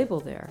Goa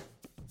label there.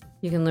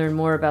 You can learn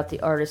more about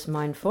the artist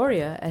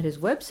Mindphoria at his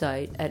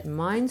website at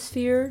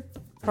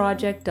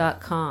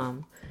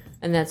mindsphereproject.com,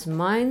 and that's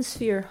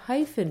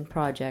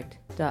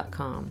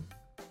mindsphere-project.com.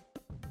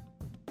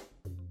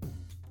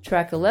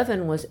 Track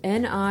 11 was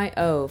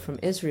N.I.O from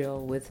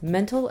Israel with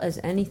Mental as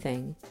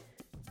Anything,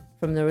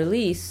 from the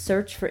release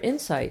Search for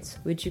Insights,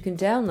 which you can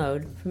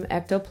download from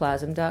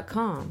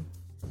ectoplasm.com.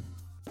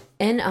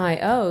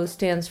 N.I.O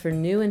stands for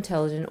New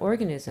Intelligent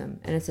Organism,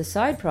 and it's a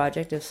side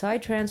project of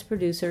Psytrance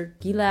producer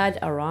Gilad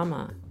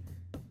Arama.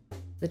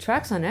 The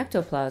tracks on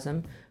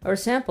Ectoplasm are a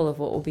sample of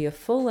what will be a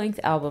full-length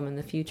album in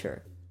the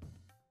future.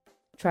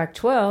 Track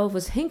 12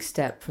 was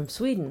Hinkstep from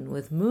Sweden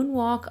with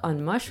Moonwalk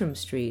on Mushroom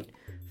Street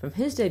from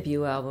his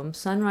debut album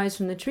Sunrise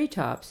from the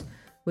Treetops,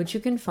 which you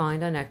can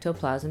find on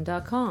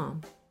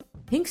ectoplasm.com.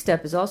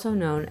 Hinkstep is also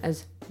known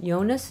as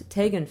Jonas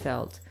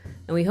Tegenfeld,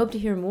 and we hope to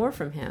hear more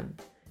from him.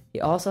 He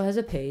also has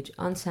a page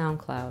on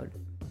SoundCloud.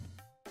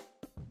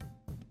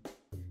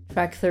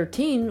 Track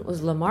 13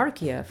 was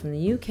Lemonchill from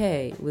the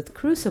UK with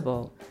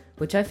Crucible,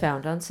 which I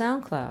found on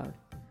SoundCloud.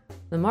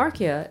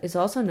 Lemonchill is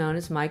also known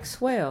as Mike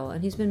Swale,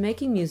 and he's been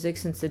making music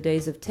since the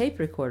days of tape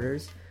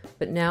recorders,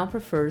 but now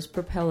prefers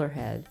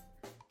Propellerhead.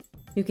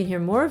 You can hear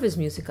more of his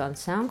music on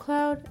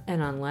SoundCloud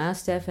and on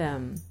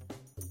Last.fm.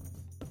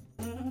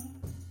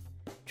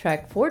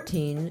 Track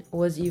 14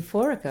 was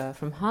Euphorica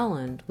from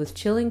Holland with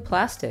Chilling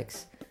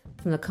Plastics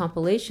from the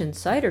compilation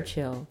Cider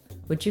Chill,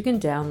 which you can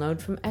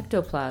download from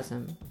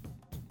Ectoplasm.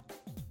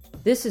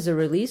 This is a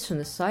release from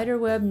the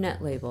Ciderweb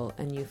net label,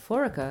 and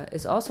Euphorica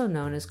is also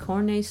known as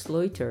Corne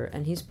Sleuter,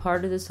 and he's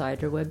part of the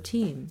Ciderweb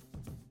team.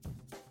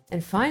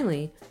 And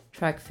finally,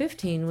 track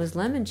 15 was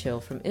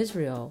Lemonchill from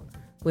Israel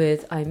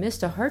with I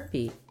Missed a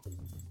Heartbeat.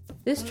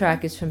 This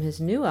track is from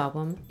his new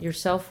album,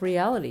 Yourself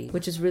Reality,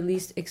 which is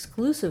released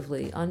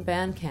exclusively on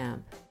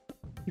Bandcamp.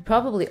 You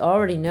probably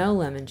already know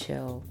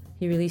Lemonchill.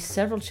 He released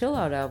several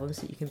chill-out albums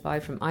that you can buy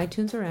from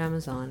iTunes or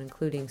Amazon,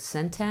 including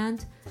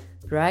Sentant,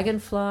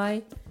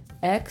 Dragonfly,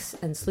 X,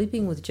 and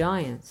Sleeping with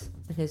Giants,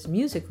 and his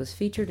music was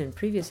featured in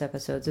previous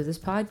episodes of this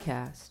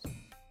podcast.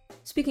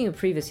 Speaking of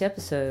previous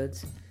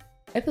episodes,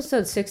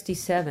 episode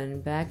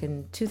 67, back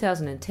in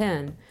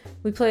 2010,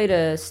 we played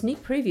a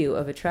sneak preview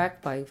of a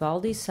track by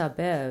Valdi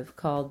Sabev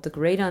called The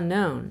Great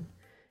Unknown.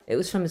 It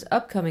was from his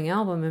upcoming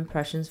album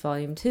Impressions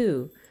Volume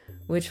 2,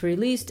 which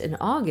released in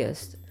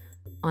August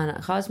on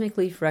Cosmic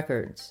Leaf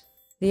Records.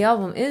 The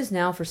album is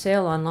now for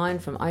sale online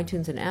from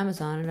iTunes and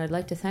Amazon, and I'd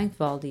like to thank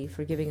Valdi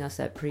for giving us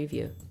that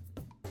preview.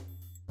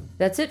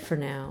 That's it for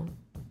now.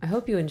 I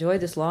hope you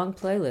enjoyed this long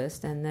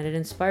playlist and that it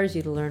inspires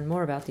you to learn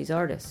more about these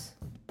artists.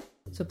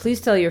 So please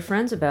tell your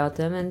friends about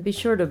them, and be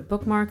sure to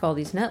bookmark all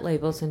these net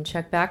labels and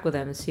check back with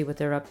them and see what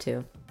they're up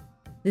to.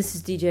 This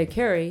is DJ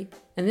Carey,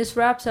 and this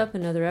wraps up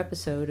another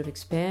episode of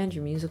Expand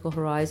Your Musical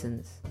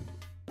Horizons.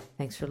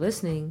 Thanks for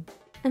listening,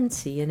 and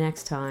see you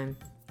next time.